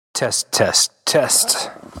Test, test,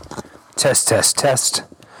 test. Test, test, test.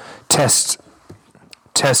 Test.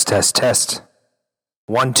 Test, test, test.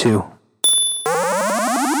 1, 2. All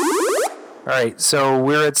right, so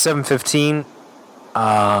we're at 7:15.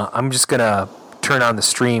 I'm just going to turn on the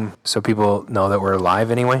stream so people know that we're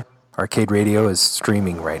live anyway. Arcade Radio is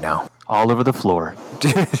streaming right now. All over the floor.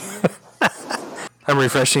 I'm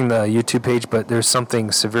refreshing the YouTube page, but there's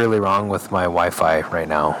something severely wrong with my Wi-Fi right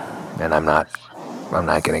now, and I'm not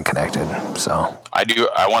getting connected. So I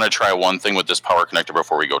want to try one thing with this power connector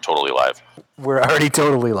before we go totally live. we're already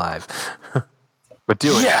totally live. But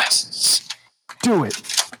do it. Yes. Do it.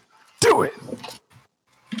 Do it.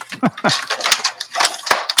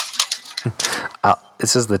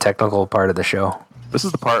 This is the technical part of the show. This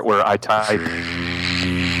is the part where I type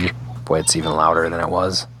Boy, it's even louder than it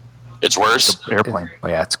was. It's worse. airplane. Oh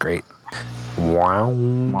yeah, it's great. Wow.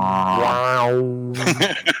 Wow.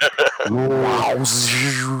 Wow.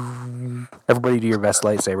 Everybody do your best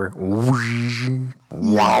lightsaber.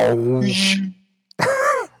 Wow.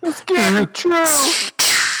 It's getting true.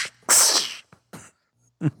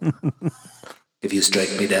 If you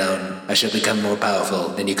strike me down, I shall become more powerful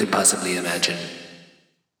than you could possibly imagine.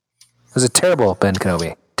 It was a terrible Ben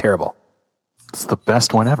Kenobi. Terrible. It's the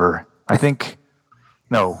best one ever. I think.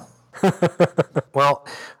 No. Well,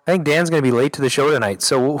 I think Dan's going to be late to the show tonight,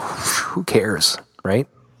 so who cares, right?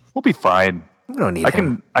 We'll be fine. We don't need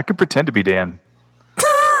him. I can pretend to be Dan.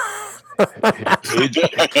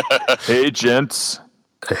 Hey, gents.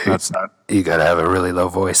 That's not You got to have a really low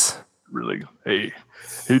voice. really. Hey,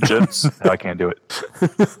 gents. No, I can't do it.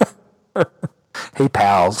 Hey,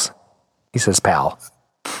 pals. He says pal.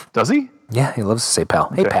 Does he? Yeah, he loves to say pal.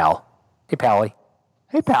 Hey, Okay. pal. Hey, pally.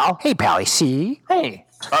 Hey, pal. Hey, pally, see? Hey.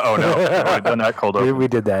 Oh no, I've already done that cold open. We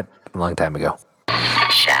did that a long time ago.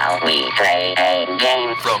 Shall we play a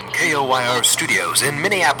game? From KOYR Studios in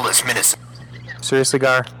Minneapolis, Minnesota. Seriously,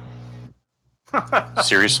 Gar?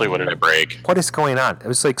 Seriously, what did I break? What is going on? It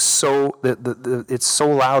was like so... it's so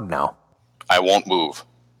loud now. I won't move.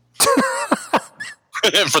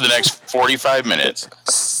 For the next 45 minutes.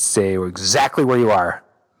 Say exactly where you are.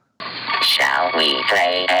 Shall we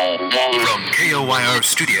play a game? From KOYR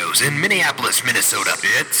Studios in Minneapolis, Minnesota,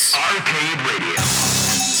 it's Arcade Radio.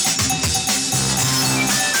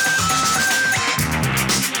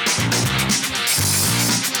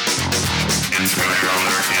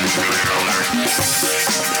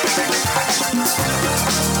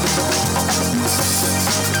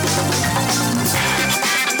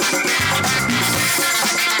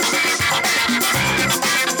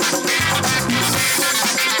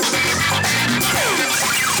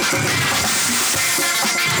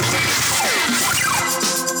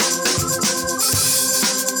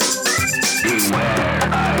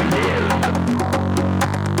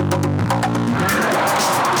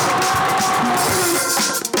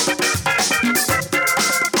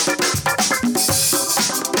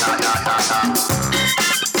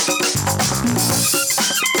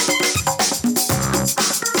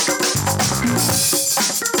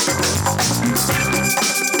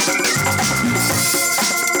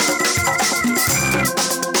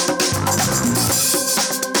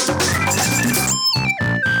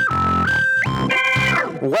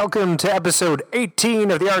 Welcome to episode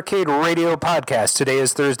 18 of the Arcade Radio Podcast. Today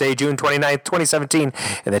is Thursday, June 29th, 2017,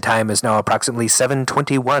 and the time is now approximately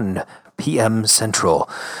 7:21 p.m. Central.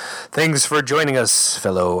 Thanks for joining us,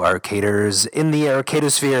 fellow arcaders in the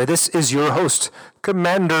Arcadosphere. This is your host,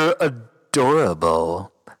 Commander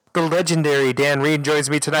Adorable. The legendary Dan Reed joins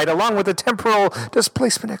me tonight, along with the temporal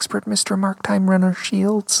displacement expert, Mr. Mark Time Runner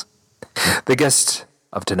Shields. The guest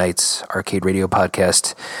of tonight's Arcade Radio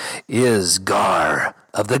Podcast is Gar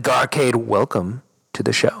of the Garcade. Welcome to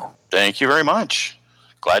the show. Thank you very much.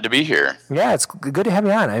 Glad to be here. Yeah, it's good to have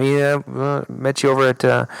you on. I mean, met you over at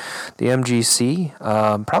the MGC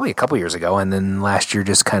probably a couple years ago, and then last year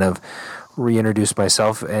just kind of reintroduced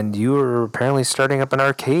myself, and you were apparently starting up an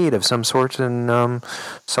arcade of some sort in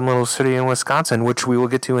some little city in Wisconsin, which we will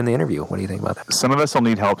get to in the interview. What do you think about that? Some of us will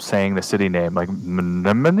need help saying the city name, like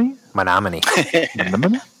Menominee. Menominee.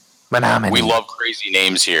 Menominee. Menominee. We love crazy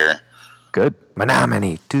names here. Good.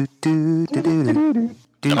 Menominee. Do, do, do, do, do.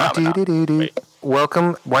 Do, do, do, do, do. Wait.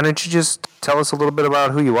 Welcome. Why don't you just tell us a little bit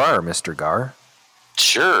about who you are, Mr. Gar?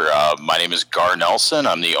 Sure. My name is Gar Nelson.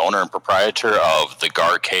 I'm the owner and proprietor of the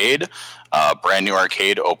Garcade, brand new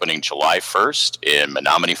arcade opening July 1st in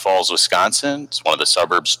Menominee Falls, Wisconsin. It's one of the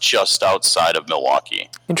suburbs just outside of Milwaukee.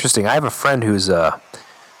 Interesting. I have a friend who's a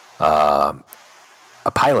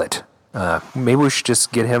pilot. Maybe we should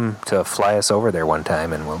just get him to fly us over there one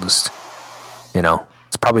time, and we'll just,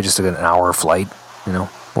 it's probably just an hour flight.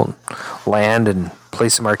 We'll land and play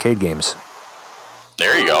some arcade games.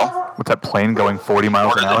 There you go. With that plane going 40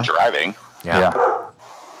 miles Harder an hour. than driving. Yeah.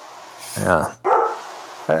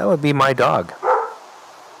 That would be my dog.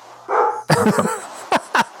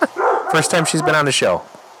 First time she's been on the show.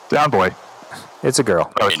 Down, boy. It's a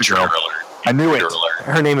girl. Oh, it's a Intruder girl. alert. I knew it. Intruder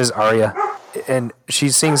alert. Her name is Arya, and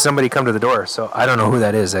she's seeing somebody come to the door, so I don't know who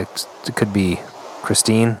that is. It could be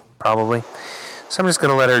Christine, probably. So I'm just going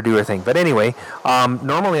to let her do her thing. But anyway,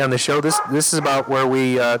 normally on the show, this is about where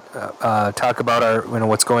we talk about our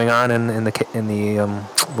what's going on in the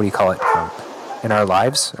what do you call it, in our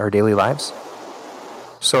lives, our daily lives.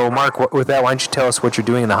 So Mark, with that, why don't you tell us what you're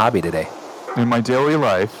doing in the hobby today? In my daily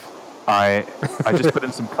life, I just put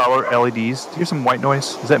in some color LEDs. Do you hear some white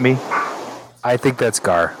noise? Is that me? I think that's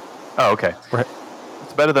Gar. Oh, okay. Right.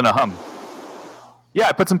 It's better than a hum. Yeah,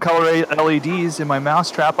 I put some color LEDs in my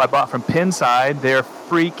mousetrap I bought from Pinside. They're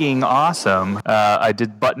freaking awesome. I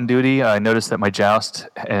did button duty. I noticed that my Joust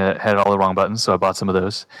had all the wrong buttons, so I bought some of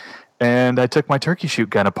those. And I took my turkey shoot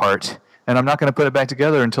gun apart, and I'm not going to put it back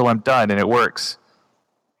together until I'm done, and it works.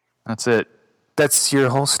 That's it. That's your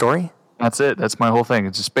whole story? That's it. That's my whole thing.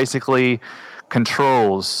 It's just basically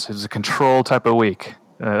controls. It's a control type of week.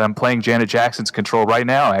 I'm playing Janet Jackson's Control right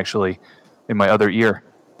now, actually, in my other ear.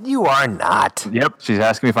 You are not. Yep. She's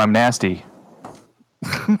asking me if I'm nasty.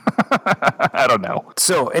 I don't know.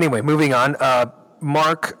 So anyway, moving on.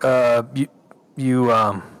 Mark,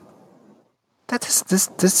 this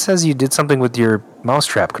says you did something with your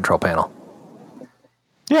mousetrap control panel.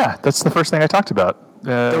 Yeah, that's the first thing I talked about.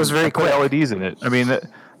 That was very I put quick. LEDs in it. I mean,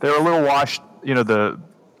 they were a little washed.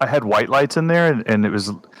 I had white lights in there, and it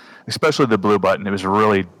was, especially the blue button, it was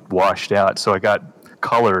really washed out. So I got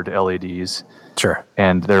colored LEDs. Sure.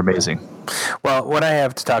 And they're amazing. Well, what I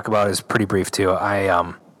have to talk about is pretty brief too.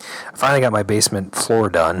 I finally got my basement floor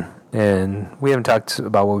done, and we haven't talked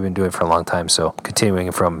about what we've been doing for a long time. So continuing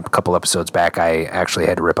from a couple episodes back, I actually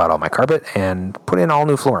had to rip out all my carpet and put in all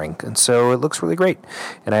new flooring, and so it looks really great.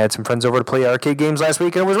 And I had some friends over to play arcade games last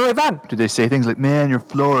week, and it was really fun. Did they say things like, "Man, your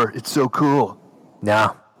floor, it's so cool"?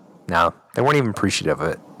 No, they weren't even appreciative of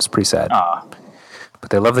it. It's pretty sad. Ah, But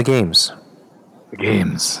they love the games. the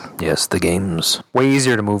games. Yes, the games. Way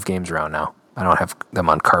easier to move games around now. I don't have them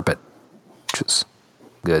on carpet, which is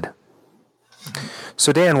good.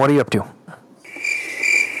 So, Dan, what are you up to?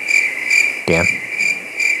 Dan?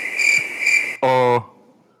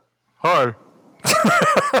 Hi.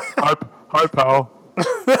 Hi, pal.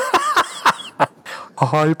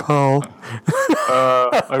 Hi, pal.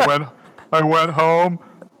 I went home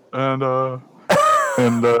and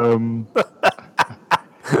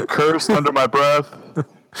cursed under my breath.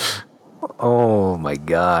 Oh, my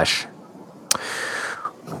gosh.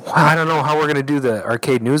 Wow, I don't know how we're going to do the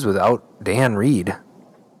arcade news without Dan Reed.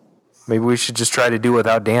 Maybe we should just try to do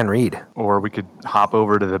without Dan Reed. Or we could hop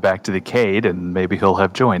over to the back to the Cade and maybe he'll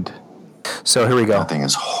have joined. So here we go. That thing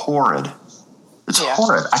is horrid. It's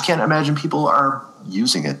horrid. I can't imagine people are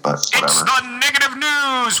using it, but whatever. It's the negative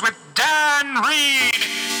news with Dan Reed.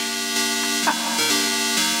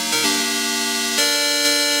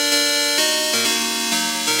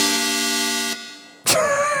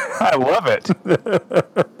 I love it.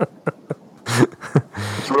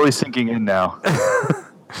 It's really sinking in now.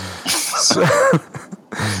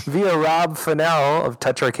 Via Rob Fennell of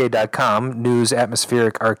TouchArcade.com, news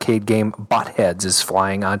atmospheric arcade game Buttheads is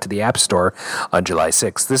flying onto the App Store on July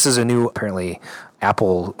 6th. This is a new, apparently,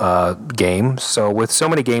 Apple game. So with so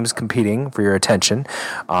many games competing for your attention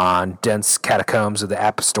on dense catacombs of the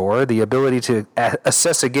App Store, the ability to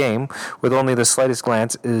assess a game with only the slightest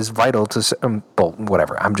glance is vital to...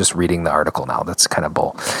 whatever. I'm just reading the article now. That's kind of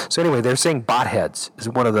bull. So anyway, they're saying Buttheads is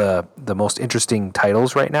one of the most interesting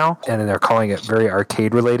titles right now, and they're calling it very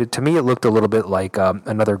arcade related. To me, it looked a little bit like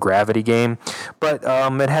another Gravity game, but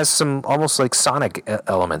it has some almost like Sonic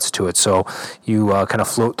elements to it. So you kind of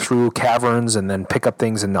float through caverns and then pick up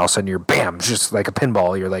things, and all of a sudden you're bam, just like a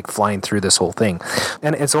pinball. You're like flying through this whole thing,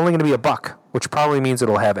 and it's only going to be $1, which probably means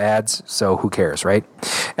it'll have ads. So who cares, right?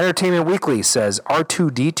 Entertainment Weekly says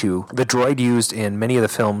R2-D2, the droid used in many of the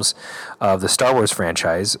films of the Star Wars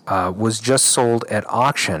franchise, was just sold at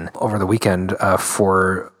auction over the weekend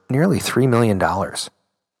for nearly $3 million. $3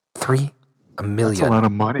 million. That's a lot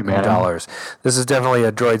of money, man. Dollars. This is definitely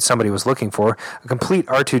a droid somebody was looking for. A complete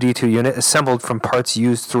R2-D2 unit assembled from parts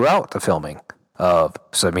used throughout the filming of.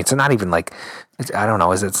 So I mean, it's not even like, I don't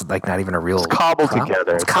know. It's like not even a real. It's cobbled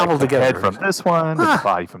together. It's cobbled like together. The head from this one, the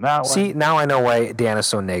body from that one. See, now I know why Dan is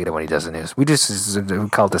so negative when he does the news. We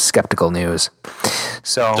call it the skeptical news.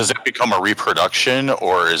 So Does it become a reproduction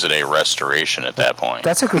or is it a restoration at that point?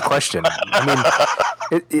 that's a good question. I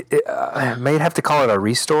mean, it may have to call it a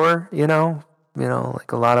restore,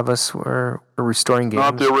 like a lot of us were restoring games.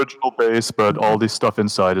 Not the original base, but all the stuff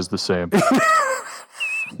inside is the same.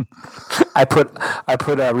 I put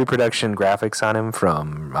reproduction graphics on him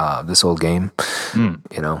from this old game.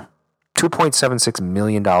 $2.76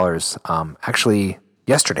 million. Actually,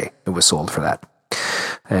 yesterday it was sold for that.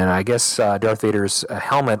 And I guess Darth Vader's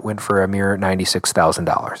helmet went for a mere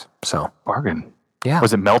 $96,000. So bargain. Yeah.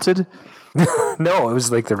 Was it melted? No, it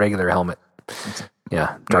was like the regular helmet.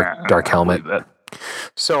 Yeah, dark helmet.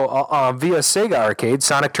 So via Sega Arcade,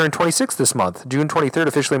 Sonic turned 26 this month. June 23rd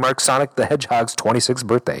officially marks Sonic the Hedgehog's 26th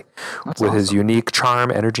birthday. With his unique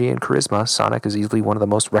charm, energy, and charisma, Sonic is easily one of the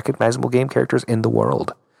most recognizable game characters in the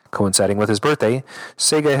world. Coinciding with his birthday,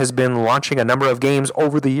 Sega has been launching a number of games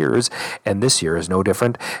over the years, and this year is no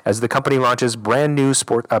different as the company launches a brand new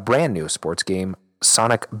sports game,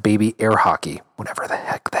 Sonic Baby Air Hockey, whatever the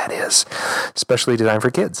heck that is, specially designed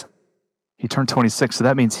for kids. He turned 26, so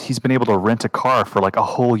that means he's been able to rent a car for like a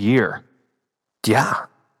whole year. Yeah,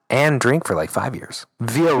 and drink for like 5 years.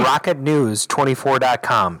 Via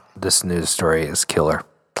RocketNews24.com, this news story is killer.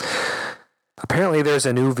 Apparently there's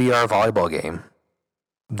a new VR volleyball game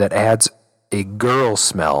that adds a girl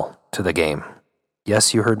smell to the game.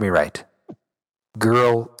 Yes, you heard me right.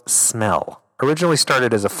 Girl smell. Originally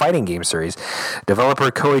started as a fighting game series,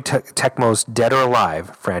 developer Koei Tecmo's Dead or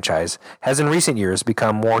Alive franchise has in recent years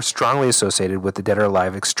become more strongly associated with the Dead or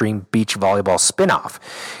Alive Extreme Beach Volleyball spin-off,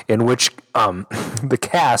 in which the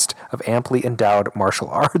cast of amply endowed martial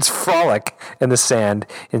arts frolic in the sand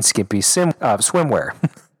in skimpy swimwear.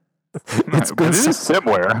 It's been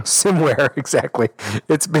Simware, exactly.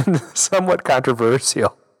 It's been somewhat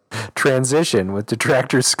controversial transition, with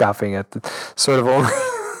detractors scoffing at the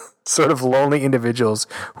sort of lonely individuals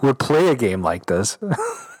who would play a game like this.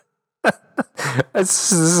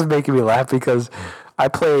 This is making me laugh because I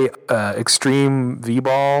play Extreme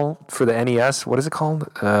V-Ball for the NES. What is it called?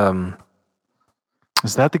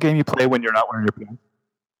 Is that the game you play when you're not wearing your pants?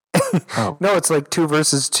 Oh. No, it's like 2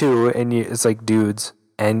 versus 2, and it's like dudes.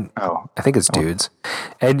 And I think it's dudes.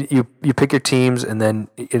 And you pick your teams, and then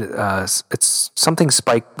it's something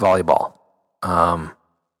spike volleyball. Dang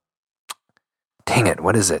it,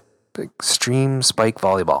 what is it? Extreme Spike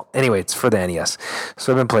Volleyball. Anyway, it's for the NES.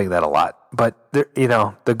 So I've been playing that a lot. But,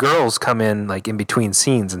 the girls come in like in between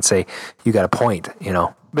scenes and say, you got a point,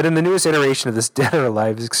 But in the newest iteration of this Dead or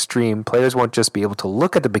Alive Extreme, players won't just be able to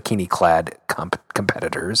look at the bikini-clad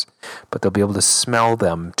competitors, but they'll be able to smell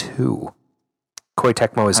them too. Koei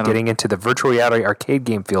Tecmo is getting into the virtual reality arcade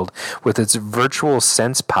game field with its virtual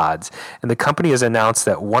sense pods, and the company has announced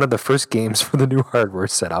that one of the first games for the new hardware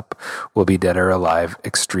setup will be Dead or Alive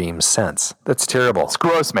Extreme Sense. That's terrible. It's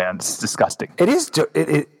gross, man. It's disgusting. It is.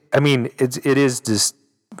 It is just.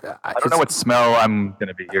 I don't know what smell I'm going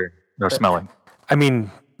to be hearing or smelling. I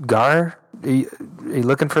mean, Gar, are you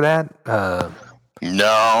looking for that?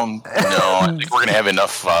 No. I think we're going to have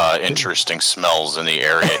enough interesting smells in the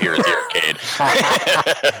area here at the arcade.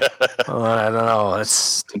 I don't know. It's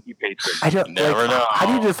stinky patron. I don't Never know. How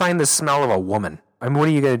do you define the smell of a woman? I mean, what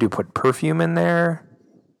are you going to do? Put perfume in there?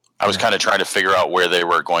 I was kind of trying to figure out where they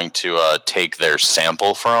were going to take their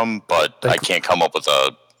sample from, but I can't come up with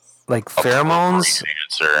a pheromones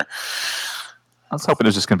answer. I was hoping it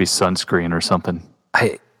was just going to be sunscreen or something.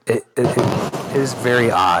 It is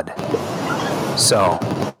very odd. So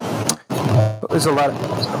there's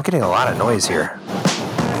I'm getting a lot of noise here.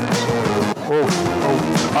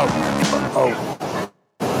 Oh.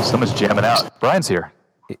 Someone's jamming out. Brian's here.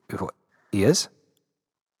 He is?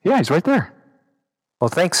 Yeah, he's right there. Well,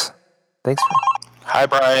 thanks. Hi,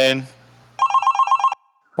 Brian.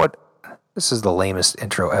 What? This is the lamest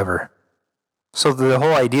intro ever. So the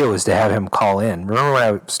whole idea was to have him call in. Remember when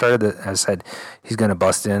I started I said he's going to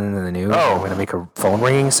bust in the news. I'm going to make a phone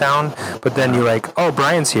ringing sound. But then you're like, oh,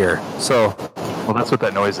 Brian's here. So well, that's what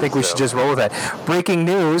that noise is. I think we should just roll with that. Breaking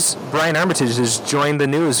news. Brian Armitage has joined the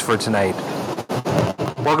news for tonight.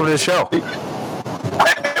 Welcome to the show.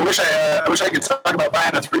 I wish I could talk about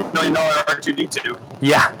buying a $3 million R2-D2.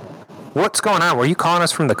 Yeah. What's going on? Were you calling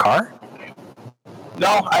us from the car?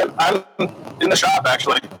 No, I'm in the shop,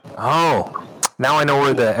 actually. Oh. Now I know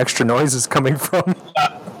where the extra noise is coming from.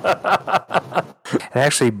 And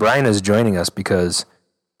actually, Brian is joining us because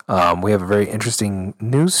we have a very interesting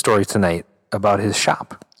news story tonight about his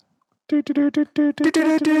shop.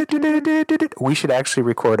 We should actually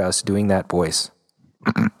record us doing that voice.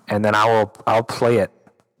 And then I'll play it.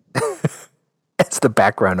 It's the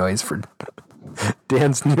background noise for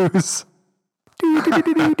Dan's news.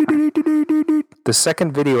 The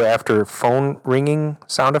second video after phone ringing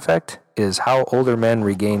sound effect is how older men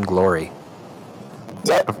regain glory. Is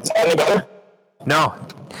that any better? No,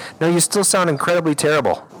 No, you still sound incredibly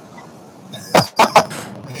terrible.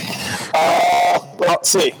 Let's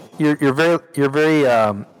see. You're very.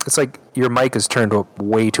 It's like your mic is turned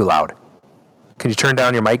way too loud. Can you turn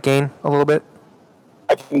down your mic gain a little bit?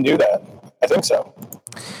 I can do that. I think so.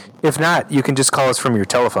 If not, you can just call us from your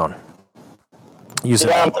telephone. Using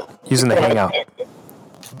the Hangout.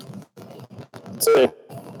 Let's see.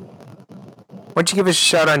 Why don't you give us a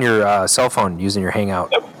shout on your cell phone using your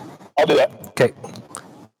Hangout? Yep. I'll do that. Okay.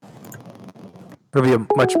 It'll be a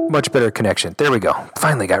much better connection. There we go.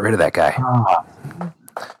 Finally got rid of that guy.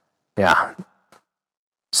 Yeah.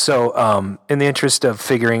 So, in the interest of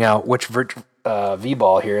figuring out which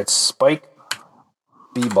V-Ball here, it's Spike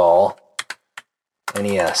V-Ball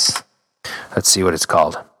NES. Let's see what it's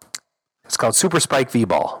called. It's called Super Spike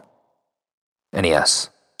V-Ball NES.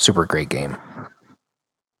 Super great game.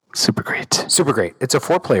 Super great. Super great. It's a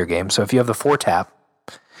 4-player game, so if you have the 4-tap,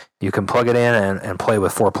 you can plug it in and play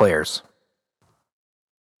with 4 players.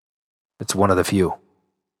 It's one of the few.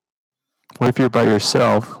 What if you're by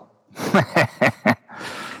yourself?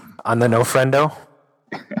 On the No Friendo?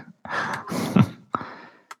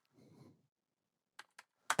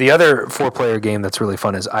 The other 4-player game that's really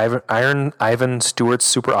fun is Ivan Stewart's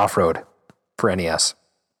Super Off-Road for NES.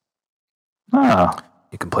 Oh.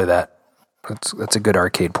 You can play that. That's a good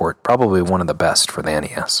arcade port. Probably one of the best for the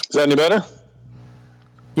NES. Is that any better?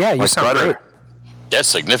 Yeah, you sound great. That's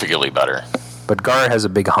significantly better. But Gar has a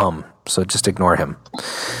big hum, so just ignore him.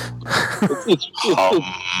 It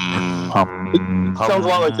sounds a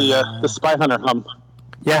lot like the Spy Hunter hum.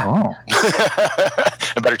 Yeah. Oh.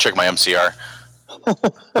 I better check my MCR.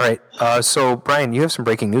 All right. So, Brian, you have some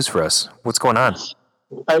breaking news for us. What's going on?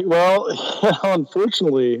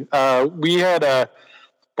 Unfortunately, we had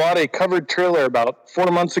bought a covered trailer about 4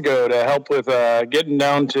 months ago to help with getting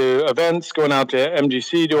down to events, going out to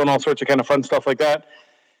MGC, doing all sorts of kind of fun stuff like that.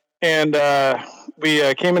 And we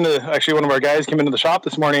one of our guys came into the shop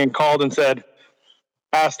this morning and called and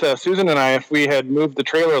asked Susan and I if we had moved the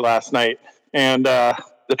trailer last night. And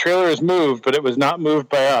the trailer is moved, but it was not moved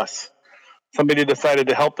by us. Somebody decided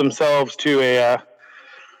to help themselves to a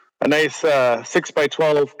nice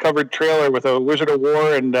 6x12 covered trailer with a Wizard of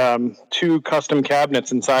War and 2 custom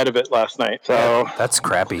cabinets inside of it last night. So that's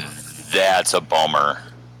crappy. That's a bummer.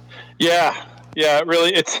 Yeah,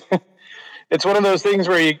 really, it's one of those things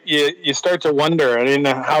where you start to wonder. I mean,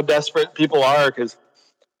 how desperate people are, because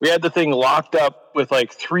we had the thing locked up with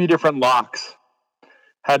like 3 different locks,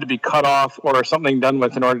 had to be cut off or something done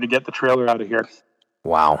with in order to get the trailer out of here.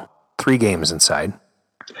 Wow, 3 games inside.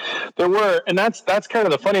 There were, and that's kind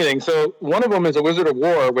of the funny thing. So one of them is a Wizard of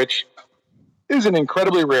War, which isn't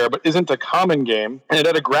incredibly rare, but isn't a common game, and it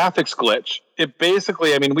had a graphics glitch. It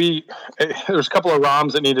basically, I mean, there's a couple of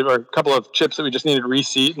ROMs that needed, or a couple of chips that we just needed to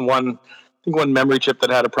reseat, and one memory chip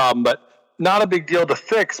that had a problem, but not a big deal to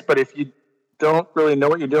fix. But if you don't really know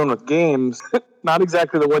what you're doing with games, not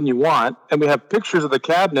exactly the one you want. And we have pictures of the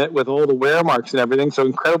cabinet with all the wear marks and everything, so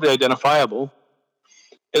incredibly identifiable.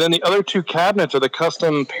 And then the other 2 cabinets are the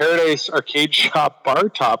custom Paradise Arcade Shop bar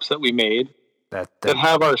tops that we made that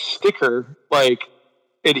have our sticker like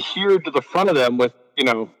adhered to the front of them with,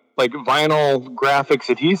 like vinyl graphics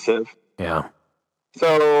adhesive. Yeah.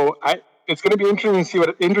 So it's going to be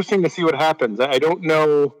interesting to see what happens. I don't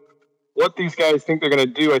know what these guys think they're going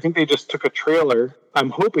to do. I think they just took a trailer. I'm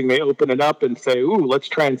hoping they open it up and say, "Ooh, let's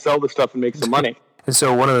try and sell this stuff and make some money." And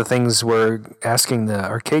so one of the things we're asking the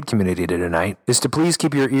arcade community to tonight is to please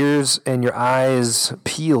keep your ears and your eyes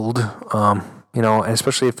peeled,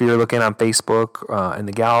 especially if you're looking on Facebook in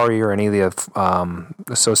the gallery or any of the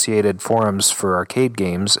associated forums for arcade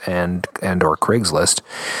games and or Craigslist.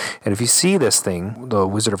 And if you see this thing, the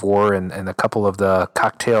Wizard of War and a couple of the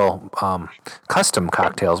custom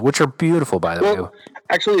cocktails, which are beautiful, by the way.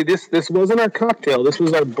 Actually, this wasn't our cocktail. This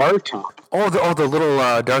was our bar top. Oh, the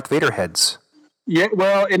little Darth Vader heads. Yeah,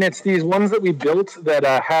 well, and it's these ones that we built that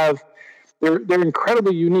they're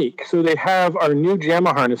incredibly unique. So they have our new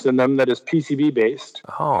JAMA harness in them that is PCB based.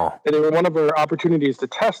 Oh. And they were one of our opportunities to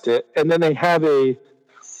test it. And then they have a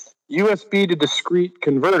USB to discrete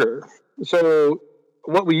converter. So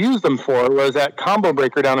what we used them for was at Combo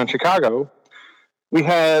Breaker down in Chicago. We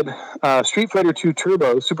had Street Fighter 2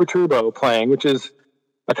 Turbo, Super Turbo playing, which is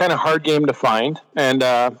a kind of hard game to find. And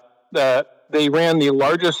they ran the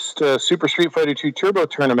largest Super Street Fighter 2 Turbo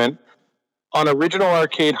tournament on original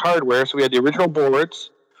arcade hardware. So we had the original boards,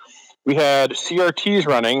 we had CRTs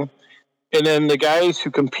running, and then the guys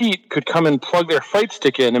who compete could come and plug their fight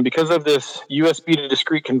stick in. And because of this USB to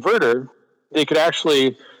discrete converter, they could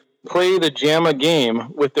actually play the JAMA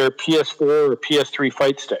game with their PS4 or PS3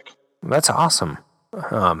 fight stick. That's awesome.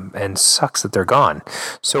 and sucks that they're gone.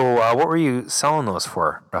 So what were you selling those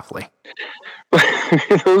for, roughly?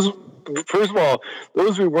 Those, first of all,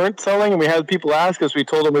 those we weren't selling, and we had people ask us. We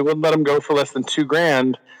told them we wouldn't let them go for less than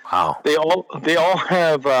 $2,000. Wow. They all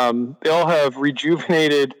have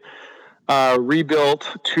rejuvenated,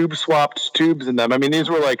 rebuilt, tube swapped tubes in them. I mean, these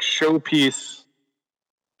were like showpiece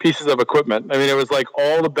pieces of equipment. I mean, it was like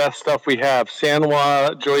all the best stuff we have: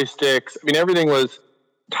 Sanwa joysticks. I mean, everything was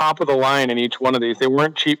top of the line in each one of these. They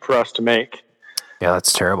weren't cheap for us to make. Yeah,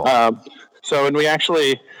 that's terrible. And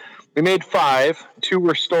we made 5. 2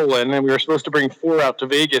 were stolen, and we were supposed to bring 4 out to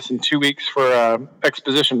Vegas in 2 weeks for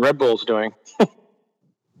exposition Red Bull's doing.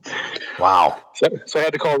 Wow. So I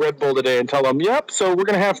had to call Red Bull today and tell them, yep, so we're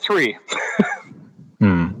going to have 3.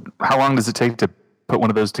 How long does it take to put one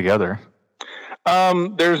of those together?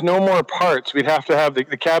 There's no more parts. We'd have to have the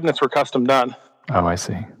cabinets were custom done. Oh, I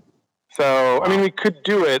see. So, I mean, we could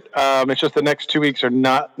do it. It's just the next 2 weeks are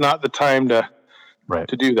not the time to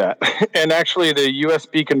do that. And actually, the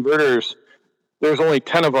USB converters, there's only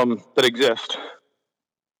 10 of them that exist.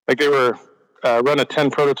 Like they were run at 10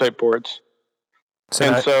 prototype boards.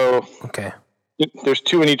 Okay. There's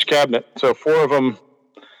 2 in each cabinet. So 4 of them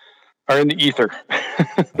are in the ether.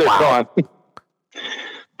 They're gone.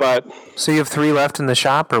 But so you have 3 left in the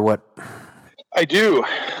shop, or what? I do.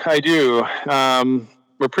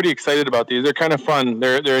 We're pretty excited about these. They're kind of fun.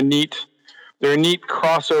 They're a neat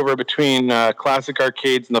crossover between classic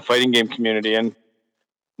arcades and the fighting game community. And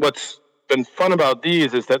what's been fun about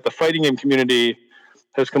these is that the fighting game community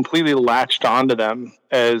has completely latched onto them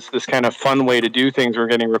as this kind of fun way to do things. We're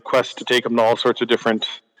getting requests to take them to all sorts of different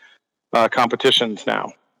competitions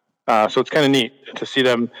now. So it's kind of neat to see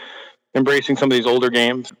them embracing some of these older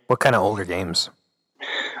games. What kind of older games?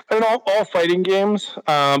 I mean, all fighting games,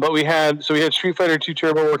 but we had Street Fighter 2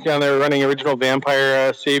 Turbo working on there, running original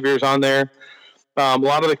Vampire Saviors on there. A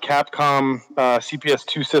lot of the Capcom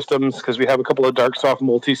CPS2 systems, because we have a couple of Darksoft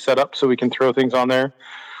multis set up so we can throw things on there.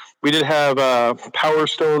 We did have Power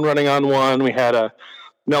Stone running on one. We had a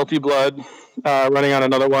Melty Blood running on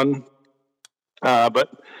another one. But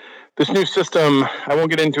this new system, I won't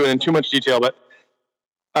get into it in too much detail, but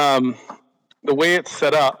the way it's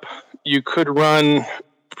set up, you could run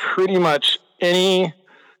pretty much any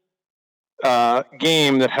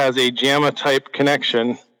game that has a JAMA type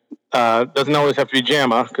connection. Doesn't always have to be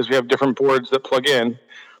JAMA because we have different boards that plug in,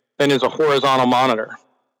 and is a horizontal monitor.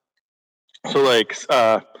 So like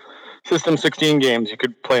System 16 games you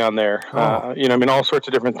could play on there. All sorts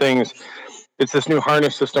of different things. It's this new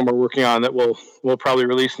harness system we're working on that we'll probably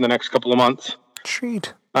release in the next couple of months.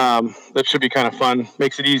 Treat. That should be kind of fun.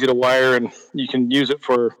 Makes it easy to wire, and you can use it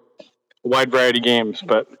for a wide variety of games.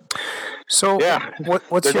 But so yeah,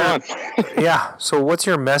 what's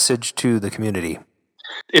your message to the community?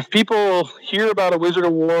 If people hear about a Wizard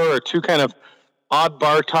of War or 2 kind of odd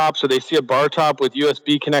bar tops, or they see a bar top with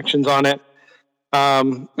USB connections on it,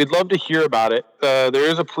 we'd love to hear about it. There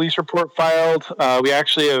is a police report filed. We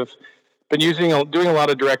actually have been doing a lot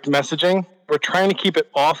of direct messaging. We're trying to keep it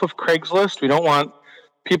off of Craigslist. We don't want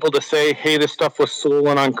people to say, hey, this stuff was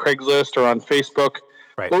stolen on Craigslist or on Facebook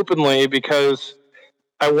openly, because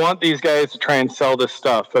I want these guys to try and sell this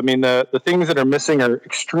stuff. I mean, the things that are missing are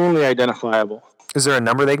extremely identifiable. Is there a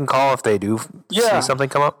number they can call if they do see something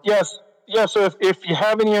come up? Yes. Yeah, so if you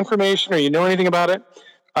have any information or you know anything about it,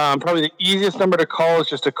 probably the easiest number to call is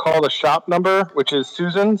just to call the shop number, which is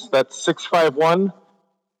Susan's. That's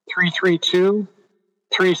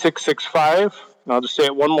 651-332-3665. And I'll just say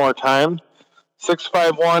it one more time.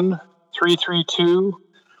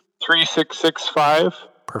 651-332-3665.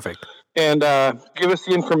 Perfect. And give us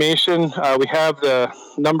the information. We have the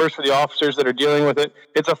numbers for the officers that are dealing with it.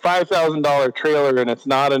 It's a $5,000 trailer, and it's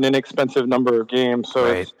not an inexpensive number of games. So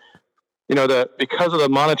it's, because of the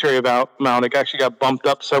monetary amount, it actually got bumped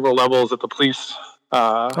up several levels at the police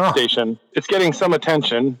station. It's getting some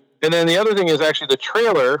attention. And then the other thing is actually the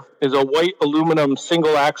trailer is a white aluminum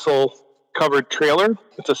single axle covered trailer.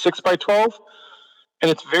 It's a 6x12,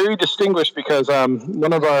 and it's very distinguished because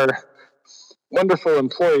one of our wonderful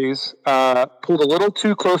employees pulled a little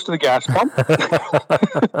too close to the gas pump.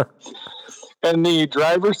 And the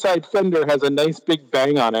driver's side fender has a nice big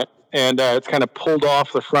bang on it, and it's kind of pulled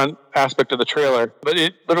off the front aspect of the trailer. But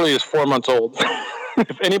it literally is 4 months old.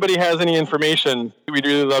 If anybody has any information, we'd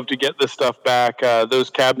really love to get this stuff back. Those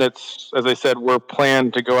cabinets, as I said, were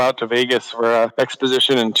planned to go out to Vegas for an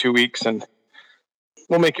exposition in 2 weeks, and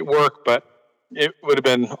we'll make it work, but it would have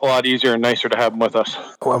been a lot easier and nicer to have them with us.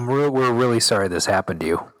 Well, we're really sorry this happened to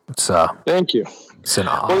you. It's Thank you. It's an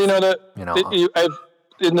off. Well,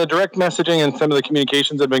 in the direct messaging and some of the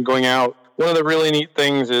communications that have been going out, one of the really neat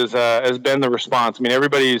things has been the response. I mean,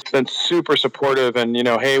 everybody's been super supportive and,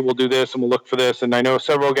 hey, we'll do this and we'll look for this. And I know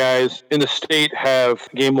several guys in the state have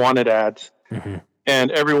Game Wanted ads. Mm-hmm.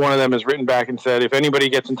 And every one of them has written back and said, if anybody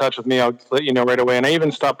gets in touch with me, I'll let you know right away. And I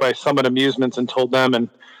even stopped by Summit Amusements and told them, and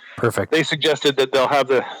perfect. They suggested that they'll have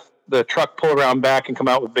the truck pull around back and come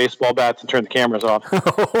out with baseball bats and turn the cameras off.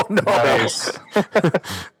 Oh, no.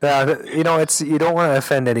 Nice. You don't want to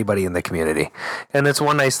offend anybody in the community. And that's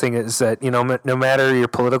one nice thing is that, no matter your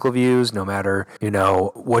political views, no matter,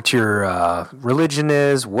 what your religion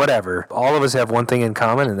is, whatever, all of us have one thing in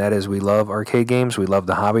common, and that is we love arcade games, we love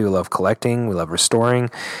the hobby, we love collecting, we love restoring,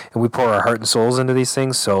 and we pour our heart and souls into these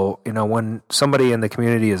things. So, when somebody in the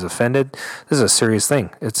community is offended, this is a serious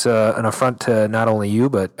thing. It's an affront to not only you,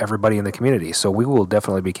 but everybody in the community. So we will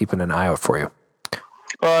definitely be keeping an eye out for you.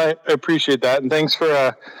 Well, I appreciate that, and thanks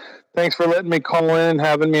for letting me call in and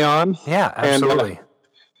having me on. Yeah, absolutely.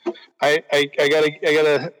 And, I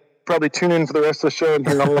gotta probably tune in for the rest of the show and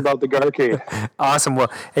hear all about the Garcade. Awesome.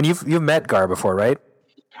 Well, and you've met Gar before, right?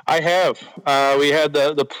 I have. We had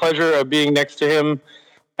the pleasure of being next to him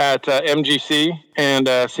at MGC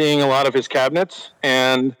and seeing a lot of his cabinets.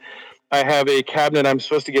 And I have a cabinet I'm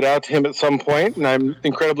supposed to get out to him at some point, and I'm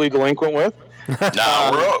incredibly delinquent with.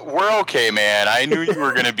 No, we're okay, man. I knew you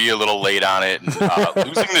were going to be a little late on it. And,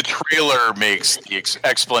 losing the trailer makes the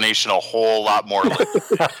explanation a whole lot more.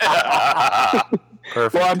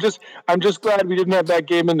 Perfect. Well, I'm just glad we didn't have that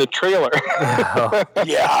game in the trailer.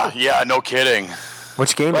 Yeah, no kidding.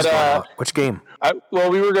 Which game is going out? Which game?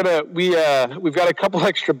 We've got a couple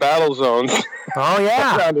extra battle zones. Oh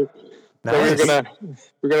yeah. Nice. So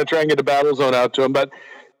we're gonna try and get a battle zone out to them, but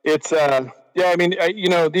it's those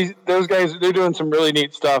guys, they're doing some really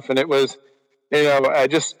neat stuff, and it was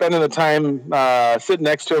just spending the time sitting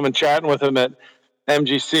next to him and chatting with him at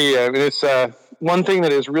MGC. I mean, it's one thing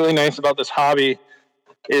that is really nice about this hobby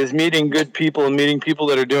is meeting good people and meeting people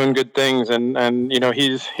that are doing good things, and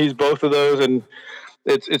he's both of those, and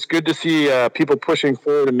it's good to see people pushing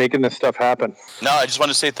forward and making this stuff happen. No, I just want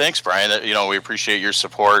to say thanks, Brian. We appreciate your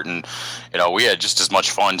support, and we had just as much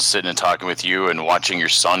fun sitting and talking with you and watching your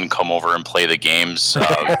son come over and play the games.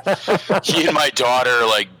 He and my daughter are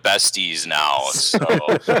like besties now, so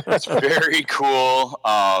it's very cool.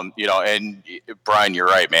 And Brian, you're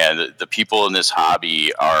right, man. The people in this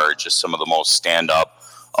hobby are just some of the most stand-up,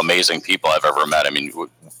 amazing people I've ever met. I mean,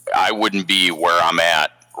 I wouldn't be where I'm at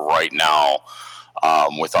right now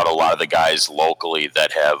without a lot of the guys locally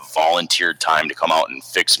that have volunteered time to come out and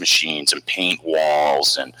fix machines and paint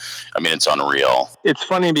walls. And I mean, it's unreal. It's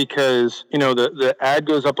funny because, the ad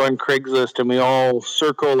goes up on Craigslist and we all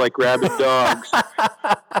circle like rabid dogs.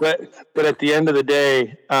 But at the end of the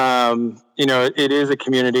day, it is a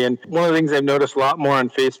community. And one of the things I've noticed a lot more on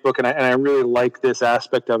Facebook, and I really like this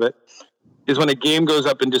aspect of it, is when a game goes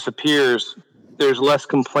up and disappears, there's less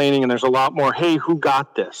complaining and there's a lot more, hey, who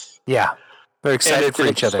got this? Yeah. They're excited for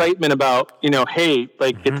each other. Excitement about, hey,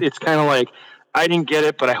 like it's kind of like, I didn't get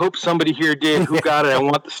it, but I hope somebody here did. Who got it? I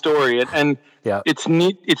want the story. And it's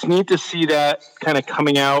neat. It's neat to see that kind of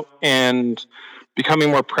coming out and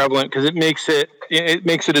becoming more prevalent because it makes it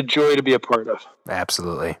a joy to be a part of.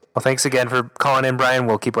 Absolutely. Well, thanks again for calling in, Brian.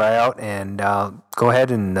 We'll keep our eye out and go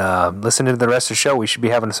ahead and listen to the rest of the show. We should be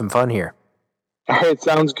having some fun here. All right,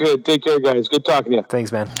 sounds good. Take care, guys. Good talking to you.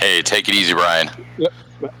 Thanks, man. Hey, take it easy, Brian. Yep.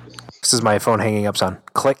 This is my phone hanging up, son.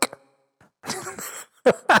 Click. There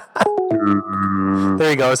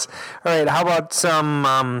he goes. All right. How about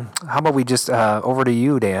we just over to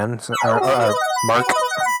you, Dan or Mark?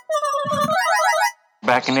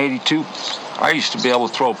 Back in '82, I used to be able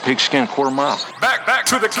to throw a pigskin quarter mile. Back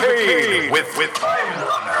to the cave with Time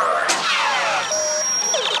Runner.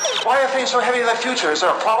 Why are things so heavy in the future? Is there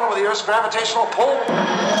a problem with the Earth's gravitational pull?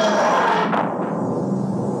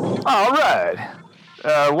 All right.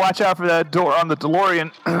 Watch out for that door on the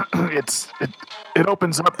DeLorean. It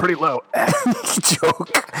opens up pretty low.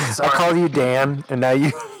 Joke. Sorry. I called you Dan, and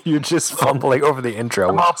now you're just fumbling over the intro.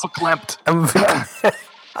 I'm also clamped. I'm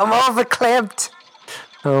all verklempt.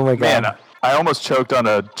 Oh my god. Man, I almost choked on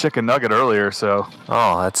a chicken nugget earlier, so.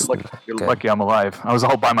 Oh, that's you're lucky I'm alive. I was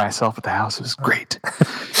all by myself at the house. It was great.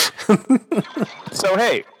 So,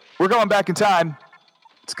 hey, we're going back in time.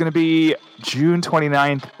 It's going to be June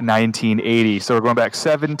 29th, 1980. So we're going back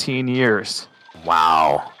 17 years.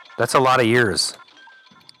 Wow. That's a lot of years.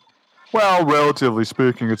 Well, relatively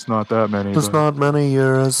speaking, it's not that many. There's not many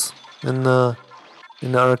years in the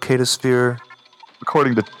arcadosphere.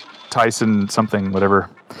 According to Tyson something, whatever.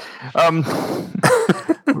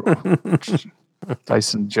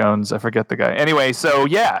 Tyson Jones, I forget the guy. Anyway, so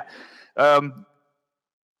yeah.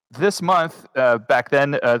 this month, back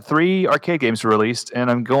then, 3 arcade games were released, and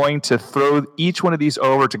I'm going to throw each one of these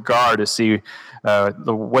over to Gar to see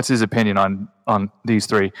what's his opinion on these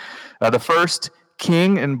 3. The first,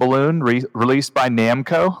 King and Balloon, released by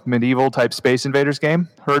Namco, medieval type Space Invaders game.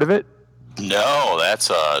 Heard of it? No, that's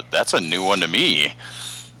a new one to me.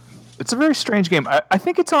 It's a very strange game. I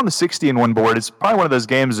think it's on the 60-in-1 board. It's probably one of those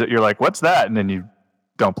games that you're like, what's that? And then you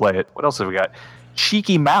don't play it. What else have we got?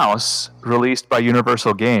 Cheeky Mouse, released by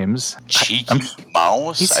Universal Games. Cheeky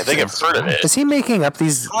Mouse? I think I've heard of it. Is he making up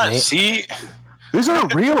these? See? These are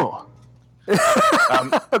real.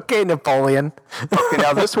 Okay, Napoleon. Okay,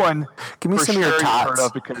 now this one, give me for some of your sure you've tots. heard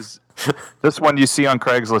of, because this one you see on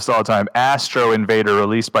Craigslist all the time. Astro Invader,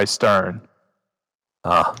 released by Stern.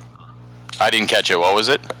 I didn't catch it. What was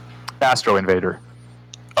it? Astro Invader.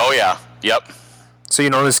 Oh, yeah. Yep. So you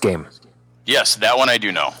know this game. Yes, that one I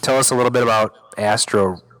do know. Tell us a little bit about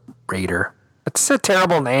Astro Raider. It's a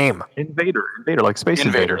terrible name. Invader, like Space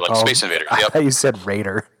Invader. Like Space Invader. I Yep. thought you said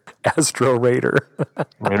Raider. Astro Raider.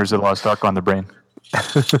 Raiders of the Lost Ark on the brain.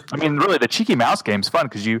 I mean, really, the Cheeky Mouse game's fun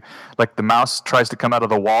because you, like, the mouse tries to come out of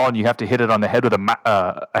the wall and you have to hit it on the head with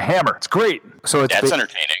a hammer. It's great. So That's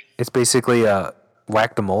entertaining. It's basically a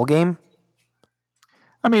whack-the-mole game.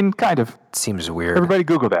 I mean, kind of. It seems weird. Everybody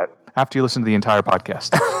Google that after you listen to the entire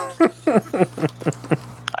podcast.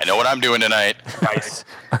 I know what I'm doing tonight. Nice.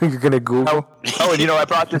 You're gonna Google. Oh, and I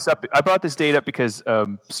brought this up. I brought this date up because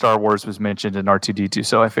Star Wars was mentioned in R2-D2.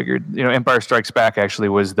 So I figured, Empire Strikes Back actually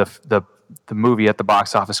was the movie at the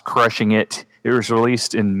box office, crushing it. It was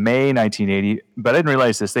released in May 1980, but I didn't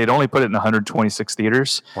realize this. They'd only put it in 126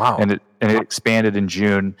 theaters. Wow. And it expanded in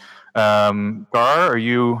June. Gar, are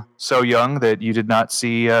you so young that you did not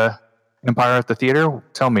see Empire at the theater?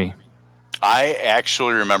 Tell me. I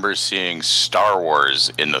actually remember seeing Star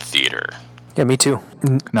Wars in the theater. Yeah, me too.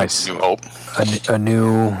 Nice. New Hope. A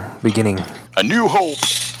new beginning. A New Hope.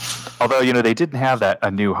 Although, they didn't have that A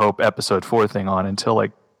New Hope Episode 4 thing on until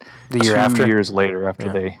like The year 2 after? years later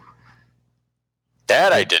after they...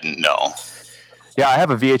 That I didn't know. Yeah, I have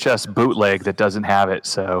a VHS bootleg that doesn't have it,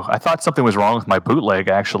 so I thought something was wrong with my bootleg,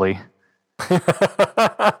 actually.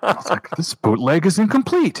 I was like, this bootleg is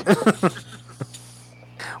incomplete.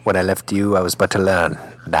 When I left you, I was but to learn.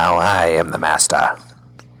 Now I am the master.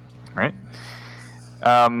 Right?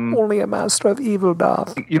 Only a master of evil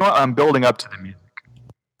doth. You know what? I'm building up to the music.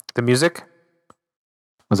 The music?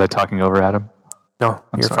 Was I talking over Adam? No,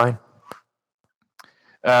 you're sorry.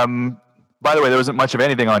 fine. By the way, there wasn't much of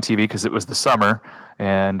anything on TV because it was the summer.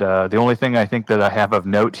 And the only thing I think that I have of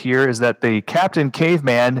note here is that the Captain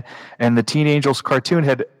Caveman and the Teen Angels cartoon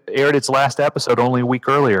had aired its last episode only a week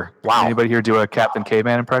earlier. Wow. Anybody here do a Captain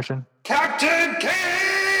Caveman impression? Captain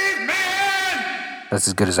Caveman! That's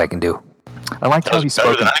as good as I can do. I liked That how he was better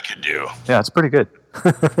spoke. than I could do. Yeah, it's pretty good.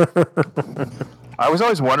 I was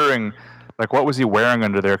always wondering, like, what was he wearing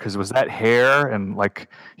under there? Because was that hair, and like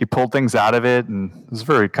he pulled things out of it, and it was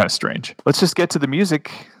very kind of strange. Let's just get to the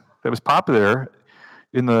music that was popular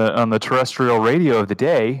on the terrestrial radio of the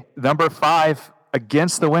day. Number 5,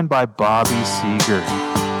 "Against the Wind" by Bobby Seger.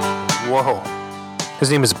 Whoa.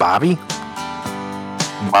 His name is Bobby?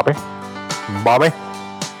 Bobby? Bobby?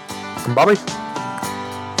 Bobby?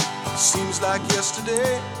 Seems like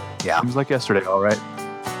yesterday. Yeah, Seems like yesterday, all right.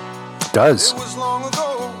 it does. It was long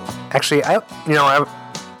ago. Actually,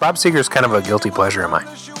 Bob Seger's kind of a guilty pleasure of mine.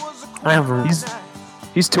 I haven't.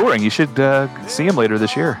 He's touring. You should see him later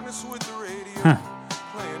this year.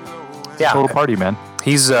 Yeah, Total party, man.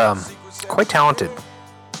 he's quite talented.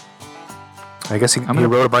 I guess he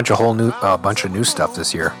wrote a bunch of new stuff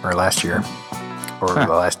this year or last year or the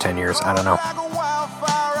last 10 years. I don't know.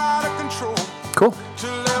 Cool.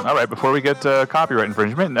 All right, before we get copyright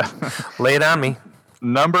infringement, Lay it on me.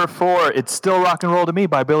 number 4, "It's Still Rock and Roll to Me"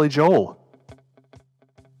 by Billy Joel.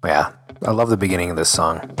 Yeah, I love the beginning of this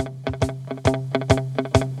song.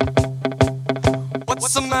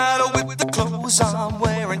 What's the matter with the clothes I'm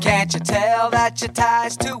wearing? Can't you tell that your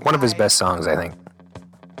tie's too One of his best songs, I think.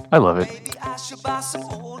 I love it. Maybe I should buy some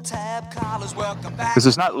old tab collars. Welcome back. Because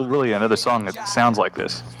there's not really another song that sounds like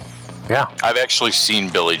this. Yeah. I've actually seen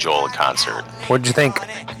Billy Joel in concert. What'd you think?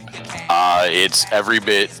 It's every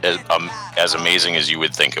bit as amazing as you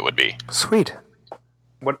would think it would be. Sweet.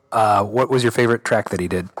 What was your favorite track that he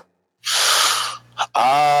did?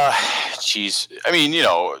 Geez. I mean,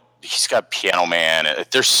 he's got Piano Man.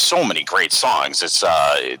 There's so many great songs. It's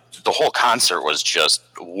the whole concert was just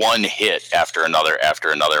one hit after another.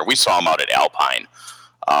 We saw him out at Alpine,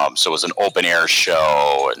 so it was an open air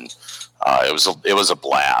show, and it was a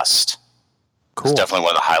blast. Cool. It's definitely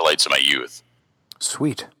one of the highlights of my youth.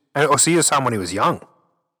 Sweet. So you saw him when he was young.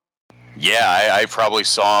 Yeah, I probably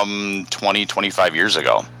saw him 20, 25 years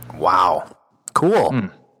ago. Wow. Cool.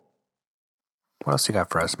 What else you got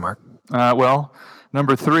for us, Mark? Well,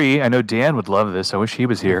 number 3, I know Dan would love this. I wish he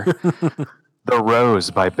was here. The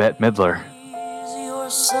Rose by Bette Midler.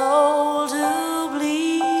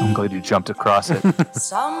 I'm glad you jumped across it.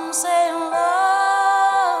 Some say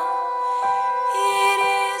love, it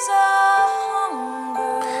is a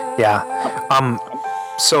hunger. Yeah.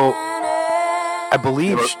 So I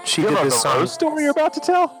believe she did this song. Rose story you're about to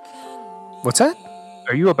tell? What's that?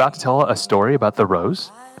 Are you about to tell a story about the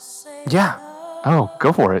Rose? Yeah. Oh,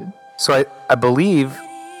 go for it. So I believe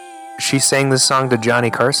she sang this song to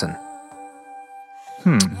Johnny Carson.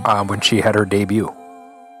 When she had her debut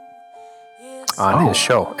on his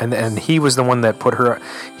show. And he was the one that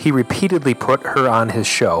he repeatedly put her on his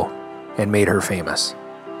show and made her famous.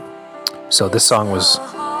 So this song was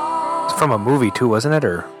from a movie too, wasn't it?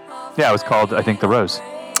 Or yeah, it was called, I think, The Rose.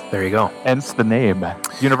 There you go. Hence the name.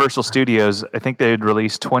 Universal Studios, I think they had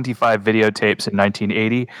released 25 videotapes in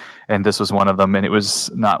 1980, and this was one of them, and it was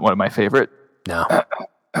not one of my favorite. No.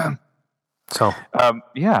 So.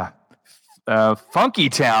 Yeah. Funky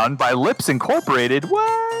Town by Lips Incorporated.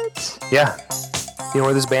 What? Yeah. You know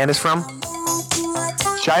where this band is from?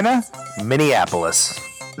 China? Minneapolis.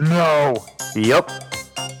 No. Yep.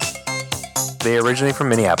 They originally from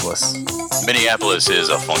Minneapolis. Minneapolis is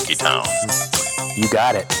a funky town. You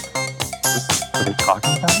got it. Are they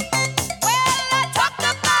talking about it?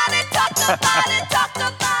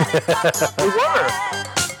 They were.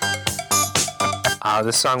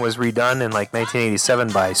 This song was redone in like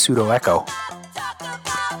 1987 by Pseudo Echo.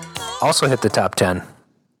 Also hit the top 10.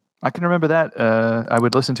 I can remember that. I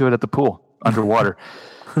would listen to it at the pool, underwater.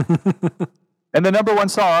 And the number 1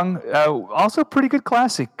 song, also pretty good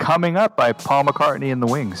classic, Coming Up by Paul McCartney and the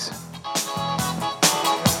Wings.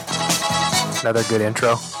 Another good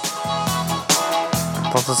intro.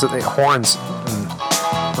 Also, the horns, and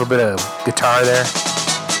a little bit of guitar there.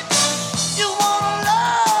 You want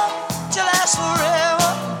love to last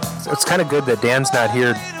forever. So it's kind of good that Dan's not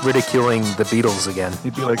here ridiculing the Beatles again.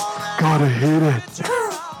 He'd be like, God, I hate it.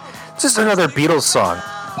 It's just another Beatles song.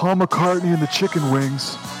 Paul McCartney and the Chicken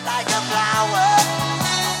Wings. Like a flower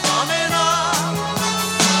coming up.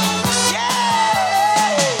 Yeah.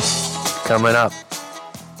 Coming up.